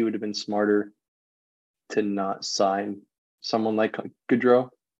feel like you would have been smarter to not sign someone like Gaudreau.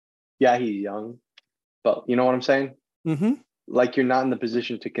 Yeah, he's young, but you know what I'm saying? Mm-hmm. Like you're not in the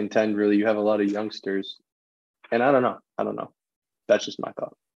position to contend really. You have a lot of youngsters, and I don't know. That's just my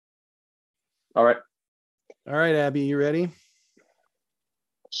thought. All right, Abby, you ready?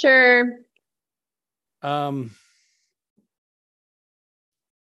 Sure.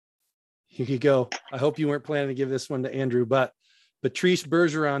 Here you go. I hope you weren't planning to give this one to Andrew, but Patrice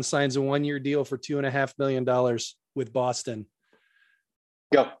Bergeron signs a 1-year deal for $2.5 million with Boston.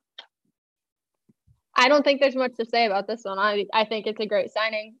 Go. I don't think there's much to say about this one. I think it's a great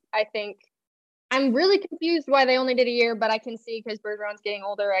signing. I think I'm really confused why they only did a year, but I can see because Bergeron's getting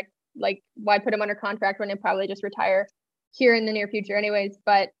older. Why put him under contract when he'll probably just retire here in the near future anyways.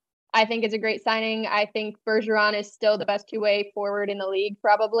 But I think it's a great signing. I think Bergeron is still the best two-way forward in the league,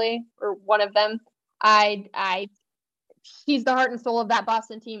 probably, or one of them. He's the heart and soul of that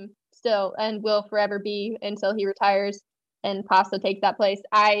Boston team still, and will forever be until he retires and Pasta takes that place.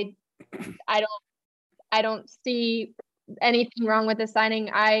 I don't see anything wrong with this signing.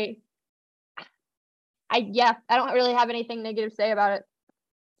 I don't really have anything negative to say about it.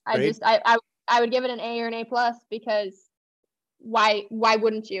 I would give it an A or an A+ because why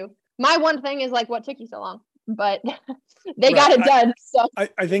wouldn't you? My one thing is what took you so long, but they got it done. So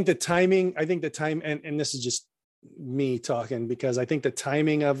I think the timing, and this is just me talking because I think the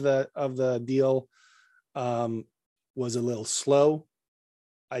timing of the deal was a little slow.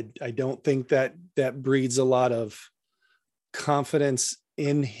 I don't think that breeds a lot of confidence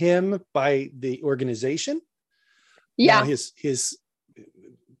in him by the organization. Yeah. Now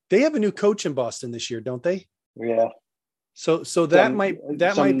they have a new coach in Boston this year, don't they? Yeah. So that might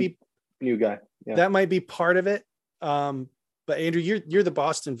be new guy. Yeah. That might be part of it. But Andrew, you're the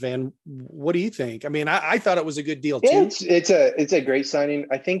Boston fan. What do you think? I mean, I thought it was a good deal too. It's a great signing.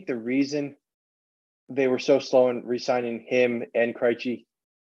 I think the reason they were so slow in re-signing him and Krejci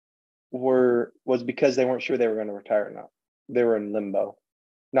was because they weren't sure they were going to retire or not. They were in limbo.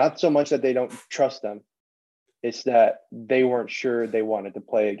 Not so much that they don't trust them. It's that they weren't sure they wanted to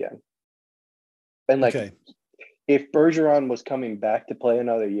play again. And if Bergeron was coming back to play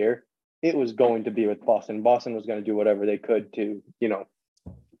another year, it was going to be with Boston. Boston was going to do whatever they could to,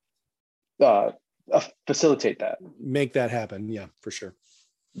 facilitate that. Make that happen. Yeah, for sure.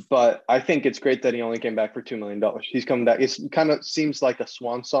 But I think it's great that he only came back for $2 million. He's coming back. It kind of seems like a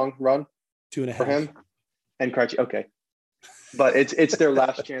swan song run 2.5 for him and Krejci. Okay. But it's their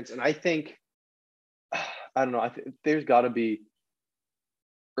last chance. And I think, I don't know, there's got to be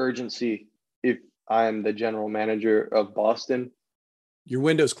urgency if I'm the general manager of Boston. Your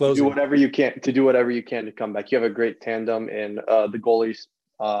window's closing. Do whatever you can to come back. You have a great tandem in the goalies,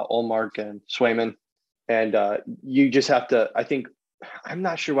 Ullmark and Swayman. And you just have to, I'm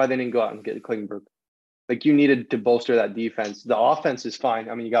not sure why they didn't go out and get Klingenberg. Like, you needed to bolster that defense. The offense is fine.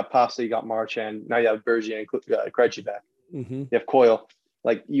 I mean, you got Pasta, you got Marchand, now you have Bergier and Krejci back. Mm-hmm. You have Coyle.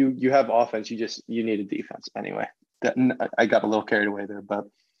 Like, you have offense. You need a defense anyway. I got a little carried away there, but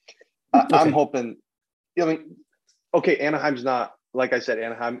Okay. I'm hoping. I mean, okay, Anaheim's not, like I said,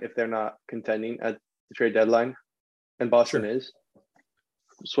 Anaheim, if they're not contending at the trade deadline, and Boston is,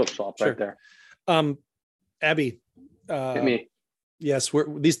 swap Sure. right there. Abby, Hit me. Yes,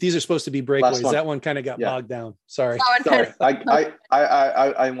 these are supposed to be breakaways. That one kind of got bogged down. Sorry.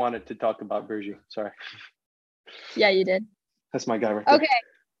 I wanted to talk about Bergier. Sorry. Yeah, you did. That's my guy right there. Okay.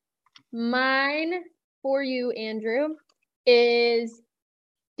 Mine for you, Andrew, is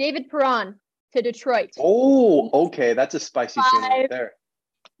David Perron to Detroit. Oh, okay. That's a spicy thing right there.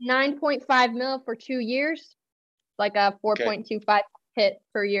 9.5 mil for 2 years, like a 4.25 hit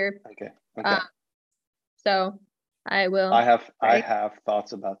per year. Okay. So I will. I have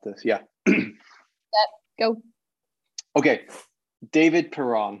thoughts about this. Yeah. Go. Okay. David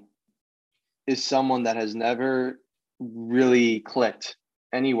Perron is someone that has never really clicked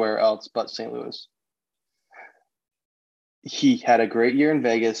anywhere else but St. Louis. He had a great year in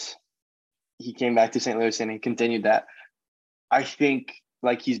Vegas. He came back to St. Louis and he continued that. I think,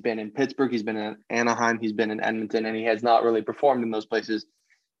 like, he's been in Pittsburgh, he's been in Anaheim, he's been in Edmonton, and he has not really performed in those places.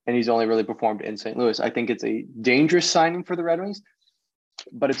 And he's only really performed in St. Louis. I think it's a dangerous signing for the Red Wings,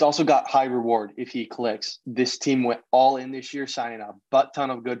 but it's also got high reward if he clicks. This team went all in this year, signing a butt ton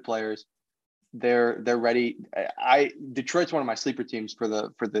of good players. They're ready. Detroit's one of my sleeper teams for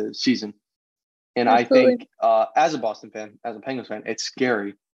the season. And absolutely. I think as a Boston fan, as a Penguins fan, it's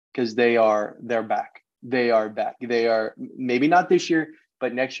scary because they're back. They are back. They are maybe not this year,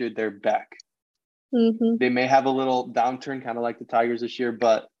 but next year they're back. Mm-hmm. They may have a little downturn, kind of like the Tigers this year,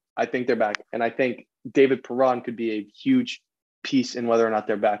 but I think they're back. And I think David Perron could be a huge piece in whether or not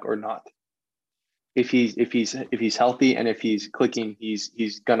they're back or not. If he's healthy and if he's clicking,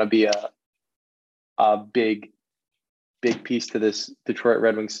 he's gonna be a big piece to this Detroit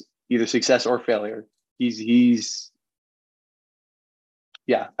Red Wings, either success or failure. I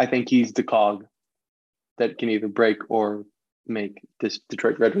think he's the cog that can either break or make this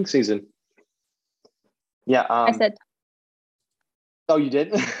Detroit Red Wings season. Yeah. I said. Oh, you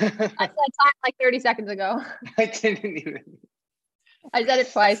did? I said time like 30 seconds ago. I didn't even. I said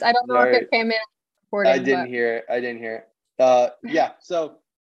it twice. I don't know if it came in recording. I didn't hear it. Yeah. So.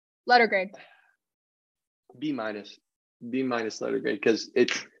 Letter grade. B- letter grade, because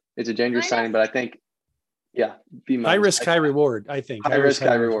it's a dangerous signing, but I think, yeah, B-. High risk, high reward. I think high risk,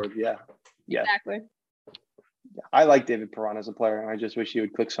 high reward. Yeah. Exactly. Yeah. I like David Perron as a player, and I just wish he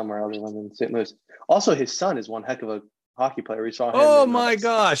would click somewhere other than St. Louis. Also, his son is one heck of a hockey player. We saw him. Oh my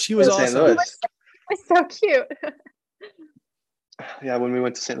gosh, he was awesome. St. Louis. He was so cute. Yeah, when we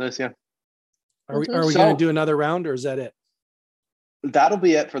went to St. Louis, yeah. Are we going to do another round, or is that it? That'll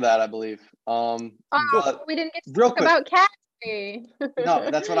be it for that, I believe. We didn't get to talk about Caddy. No,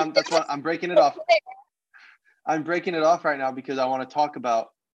 that's what I'm breaking it off. I'm breaking it off right now because I want to talk about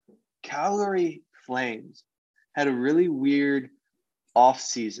Calgary Flames. Had a really weird off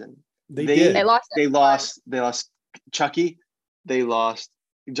season. They did. They lost Chucky, they lost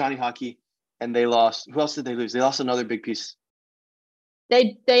Johnny Hockey, and they lost. Who else did they lose? They lost another big piece.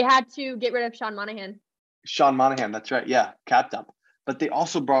 They had to get rid of Sean Monahan. Sean Monahan, that's right. Yeah, cap dump. But they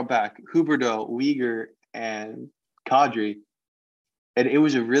also brought back Huberdeau, Weegar, and Kadri. And it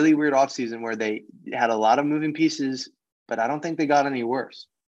was a really weird offseason where they had a lot of moving pieces, but I don't think they got any worse.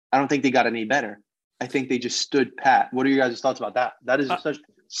 I don't think they got any better. I think they just stood pat. What are your guys' thoughts about that? That is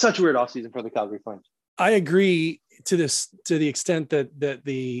such a weird offseason for the Calgary Flames. I agree to the extent that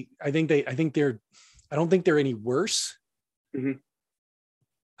I don't think they're any worse. Mm-hmm.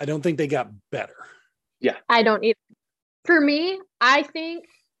 I don't think they got better. Yeah. I don't either. For me, I think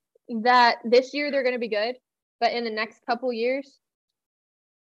that this year they're going to be good, but in the next couple years,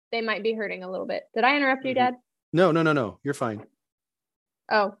 they might be hurting a little bit. Did I interrupt you, Dad? No. You're fine.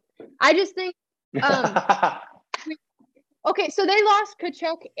 Oh, I just think, okay, so they lost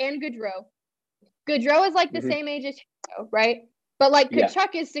Tkachuk and Gaudreau. Gaudreau is like the same age as Huberdeau, right? But like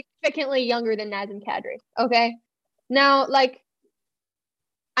Tkachuk is significantly younger than Nazem Kadri. Okay. Now, like,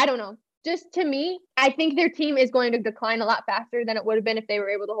 I don't know. Just to me, I think their team is going to decline a lot faster than it would have been if they were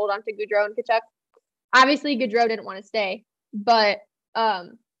able to hold on to Gaudreau and Tkachuk. Obviously, Gaudreau didn't want to stay, but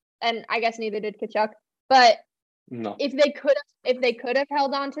and I guess neither did Tkachuk. But No. If they could have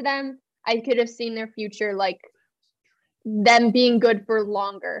held on to them, I could have seen their future like them being good for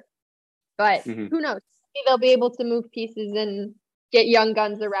longer. But who knows? Maybe they'll be able to move pieces and get young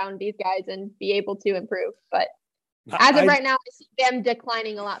guns around these guys and be able to improve. But as of right now, I see them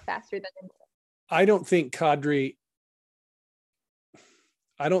declining a lot faster than them. I don't think Kadri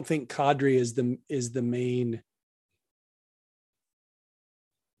is the main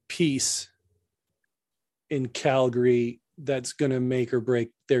piece in Calgary that's going to make or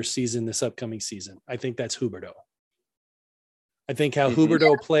break their season this upcoming season. I think that's Huberdeau. I think how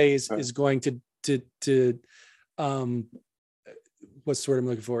Huberdeau plays is going to what's the word I'm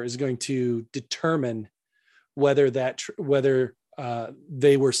looking for, is going to determine whether they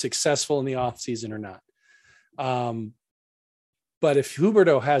were successful in the offseason or not. But if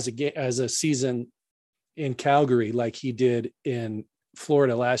Huberdeau has a season in Calgary like he did in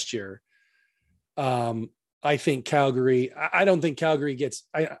Florida last year, I think Calgary. I don't think Calgary gets.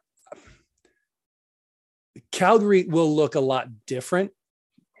 Calgary will look a lot different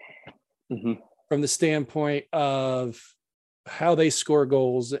from the standpoint of how they score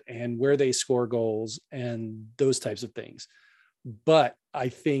goals and where they score goals and those types of things. But I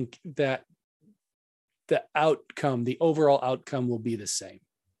think that the overall outcome will be the same.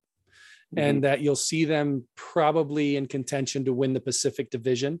 And that you'll see them probably in contention to win the Pacific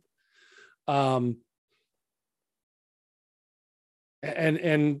Division. And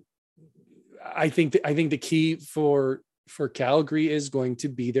I think the key for Calgary is going to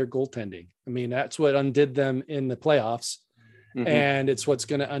be their goaltending. I mean, that's what undid them in the playoffs, and it's what's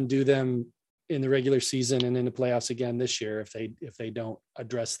going to undo them in the regular season and in the playoffs again this year if they don't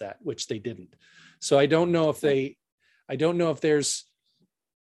address that, which they didn't. So I don't know if there's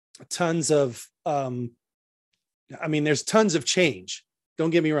tons of there's tons of change. Don't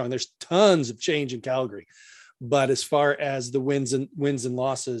get me wrong. There's tons of change in Calgary, but as far as the wins and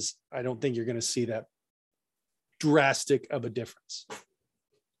losses, I don't think you're going to see that drastic of a difference.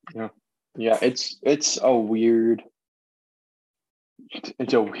 Yeah. It's a weird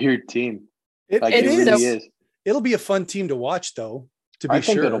team. It really is. It'll be a fun team to watch, though. I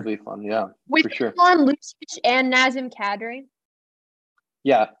think it'll be fun. Yeah, with for sure. Lucic and Nazem Kadri.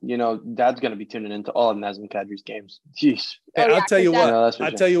 Yeah, Dad's going to be tuning into all of Nazem Kadri's games. Jeez. I'll tell you what.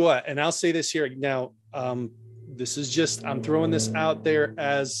 Tell you what, and I'll say this here now. This is just, I'm throwing this out there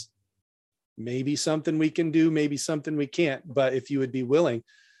as maybe something we can do, maybe something we can't. But if you would be willing,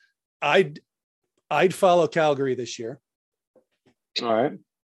 I'd follow Calgary this year. All right.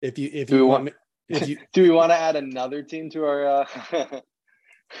 If you want me, do we want to add another team to our?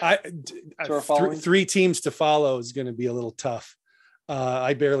 Three teams to follow is going to be a little tough.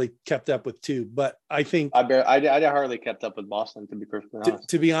 I barely kept up with two, but I think I hardly kept up with Boston, to be perfectly honest.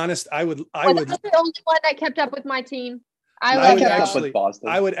 To be honest, I would. That's the only one that kept up with my team. I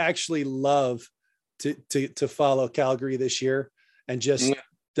would actually love to follow Calgary this year and just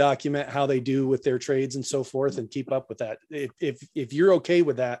document how they do with their trades and so forth and keep up with that. If you're okay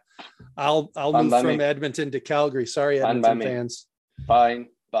with that, I'll move from Edmonton to Calgary. Sorry, Edmonton fans. Fine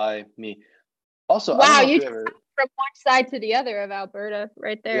by me. Also, wow, you from one side to the other of Alberta,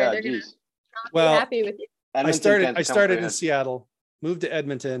 right there. Yeah, they're gonna be happy with you. I started in Seattle, moved to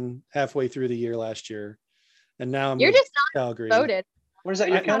Edmonton halfway through the year last year, and now you're just not Calgary. Voted. What is that?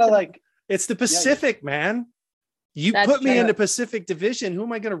 You're kind of like it's the Pacific, man. You put me in the Pacific Division. Who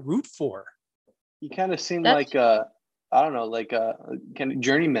am I going to root for? You kind of seem like I don't know, like kind of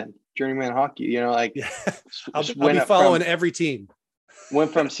journeyman hockey. I'll be following every team.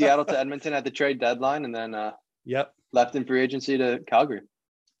 Went from Seattle to Edmonton at the trade deadline, and then left in free agency to Calgary.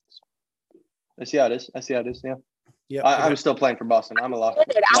 I see how it is. Yeah. Yeah. I'm still playing for Boston. I'm a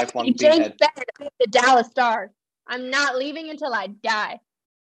lifelong James Bennett of the Dallas Stars. I'm not leaving until I die.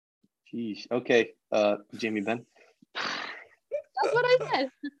 Jeez. Okay. Jamie Benn. That's what I said.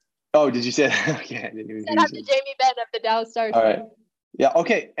 Oh, did you say that? Okay. I didn't even I'm the Jamie Benn of the Dallas Stars. All right. Yeah.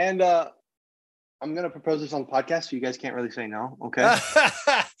 Okay. And I'm going to propose this on the podcast, so you guys can't really say no. Okay.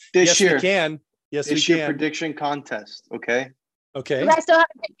 Yes, we can. Yes, we can. Prediction contest. Okay. Okay. I still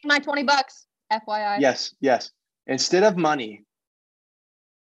haven't taken my $20, FYI. Yes. Instead of money,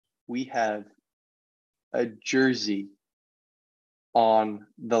 we have a jersey on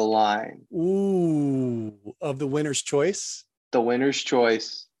the line. Ooh, of the winner's choice. The winner's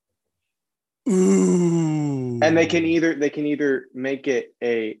choice. Ooh. And they can either make it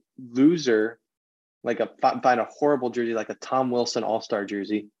a loser, like find a horrible jersey, like a Tom Wilson All-Star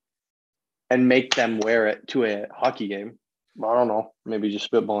jersey, and make them wear it to a hockey game. I don't know. Maybe just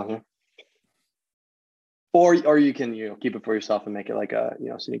spitballing here. Or you can, keep it for yourself and make it like a,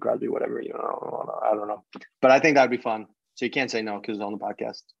 Sidney Crosby, whatever, I don't know. But I think that'd be fun. So you can't say no because it's on the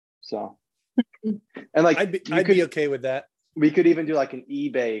podcast. So, and like, I'd be okay with that. We could even do like an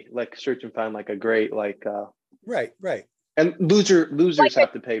eBay, like search and find like a great, like, right. And losers like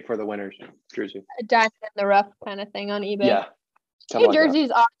have to pay for the winners jersey. A diamond in the rough kind of thing on eBay. Yeah. New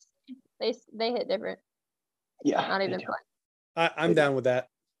jerseys, obviously, they hit different. Yeah. Not even fun. I'm down with that.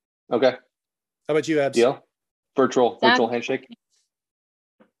 Okay. How about you, Abs? Deal? Virtual handshake.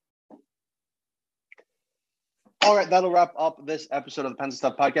 All right, that'll wrap up this episode of the Pens and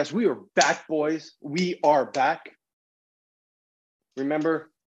Stuff podcast. We are back, boys. We are back.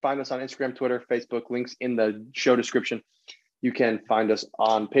 Remember, find us on Instagram, Twitter, Facebook, links in the show description. You can find us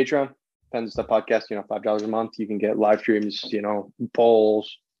on Patreon, Pens and Stuff podcast, $5 a month. You can get live streams,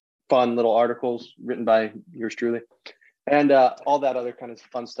 polls, fun little articles written by yours truly, and all that other kind of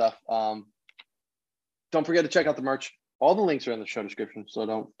fun stuff. Don't forget to check out the merch. All the links are in the show description.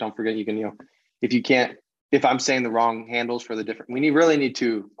 So don't forget, you can, if I'm saying the wrong handles for the different, we really need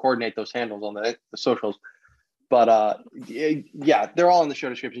to coordinate those handles on the socials. But yeah, they're all in the show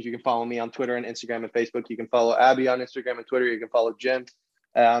descriptions. You can follow me on Twitter and Instagram and Facebook. You can follow Abby on Instagram and Twitter. You can follow Jim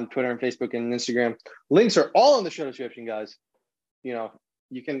on Twitter and Facebook and Instagram. Links are all in the show description, guys. You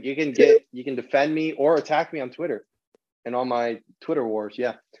can defend me or attack me on Twitter and all my Twitter wars.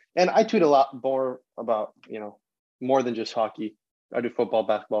 Yeah. And I tweet a lot more about, more than just hockey. I do football,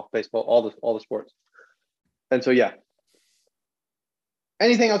 basketball, baseball, all the sports. And so, yeah.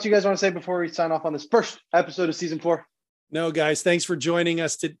 Anything else you guys want to say before we sign off on this first episode of season 4? No, guys, thanks for joining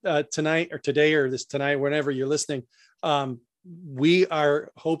us tonight or today or tonight, whenever you're listening. We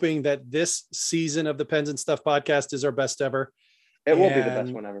are hoping that this season of the Pens and Stuff podcast is our best ever. It will be the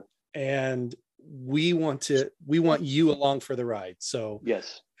best one ever. And we want you along for the ride. So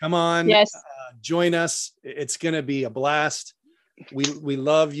yes, come on, yes, join us. It's going to be a blast. We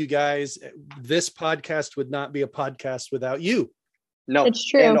love you guys. This podcast would not be a podcast without you. No, it's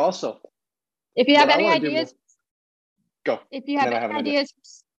true. And also, if you have any ideas, go. If you have any ideas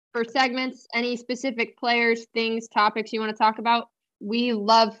for segments, any specific players, things, topics you want to talk about, we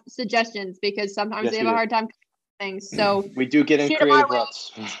love suggestions because sometimes we have a hard time things. So we do get in creative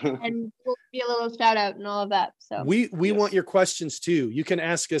ruts. And we'll be a little shout out and all of that. So we want your questions too. You can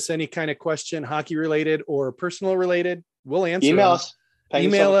ask us any kind of question, hockey related or personal related. We'll answer. Email us.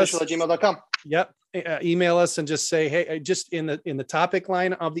 Email us at gmail.com. Yep. Email us and just say, hey, just in the topic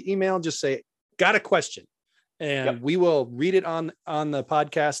line of the email, just say, got a question. And we will read it on the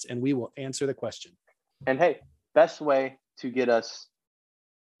podcast and we will answer the question. And hey, best way to get us,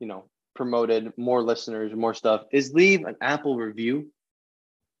 promoted, more listeners, more stuff is leave an Apple review.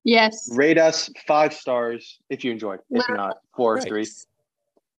 Yes. Rate us 5 stars if you enjoyed. If not, 4 or 3.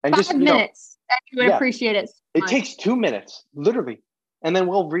 And 5 minutes. We would appreciate it. It takes 2 minutes, literally. And then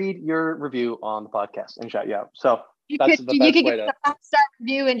we'll read your review on the podcast and shout you out. So you could give a 5-star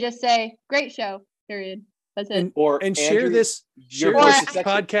review and just say, great show, period. That's it. And share this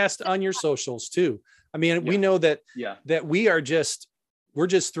podcast on your socials too. I mean, we know that we're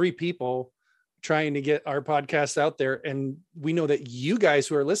just 3 people trying to get our podcast out there. And we know that you guys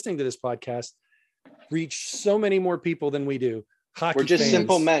who are listening to this podcast reach so many more people than we do. Hockey we're just fans.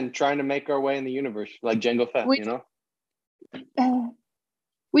 Simple men trying to make our way in the universe, like Jango Fett,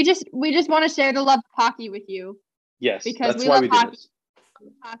 We just want to share the love of hockey with you. Yes, because we love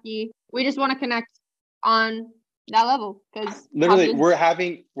hockey. We just want to connect on that level because literally we're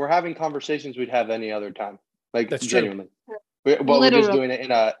having conversations we'd have any other time. Like that's genuinely. We're just doing it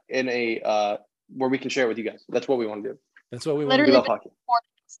in a where we can share it with you guys. That's what we want to do. That's what we want to do. We love hockey.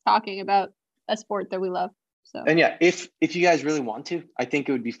 Talking about a sport that we love. So and yeah, if you guys really want to, I think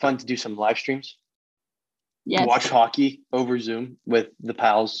it would be fun to do some live streams. Yes. Watch hockey over Zoom with the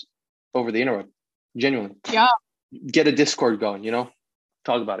pals over the internet. Genuinely. Yeah. Get a Discord going,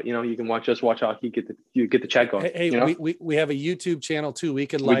 talk about it. You can watch us watch hockey, get the chat going. Hey, we have a YouTube channel too. We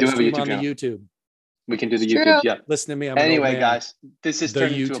could live stream on the YouTube. We can do the YouTube. Yeah. Listen to me. Anyway, guys, this is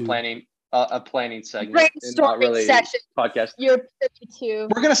turning into a planning segment. Brainstorming really session. Podcast. You're 52.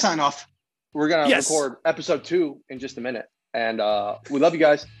 We're gonna sign off. We're gonna record episode 2 in just a minute. And we love you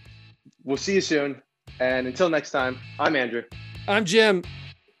guys. We'll see you soon. And until next time, I'm Andrew. I'm Jim.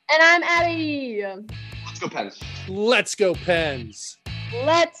 And I'm Abby. Let's go Pens. Let's go Pens.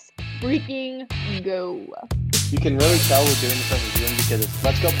 Let's freaking go. You can really tell we're doing this over Zoom because it's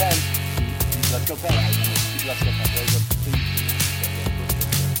Let's go Pens. Let's go Pens. Let's go Pens.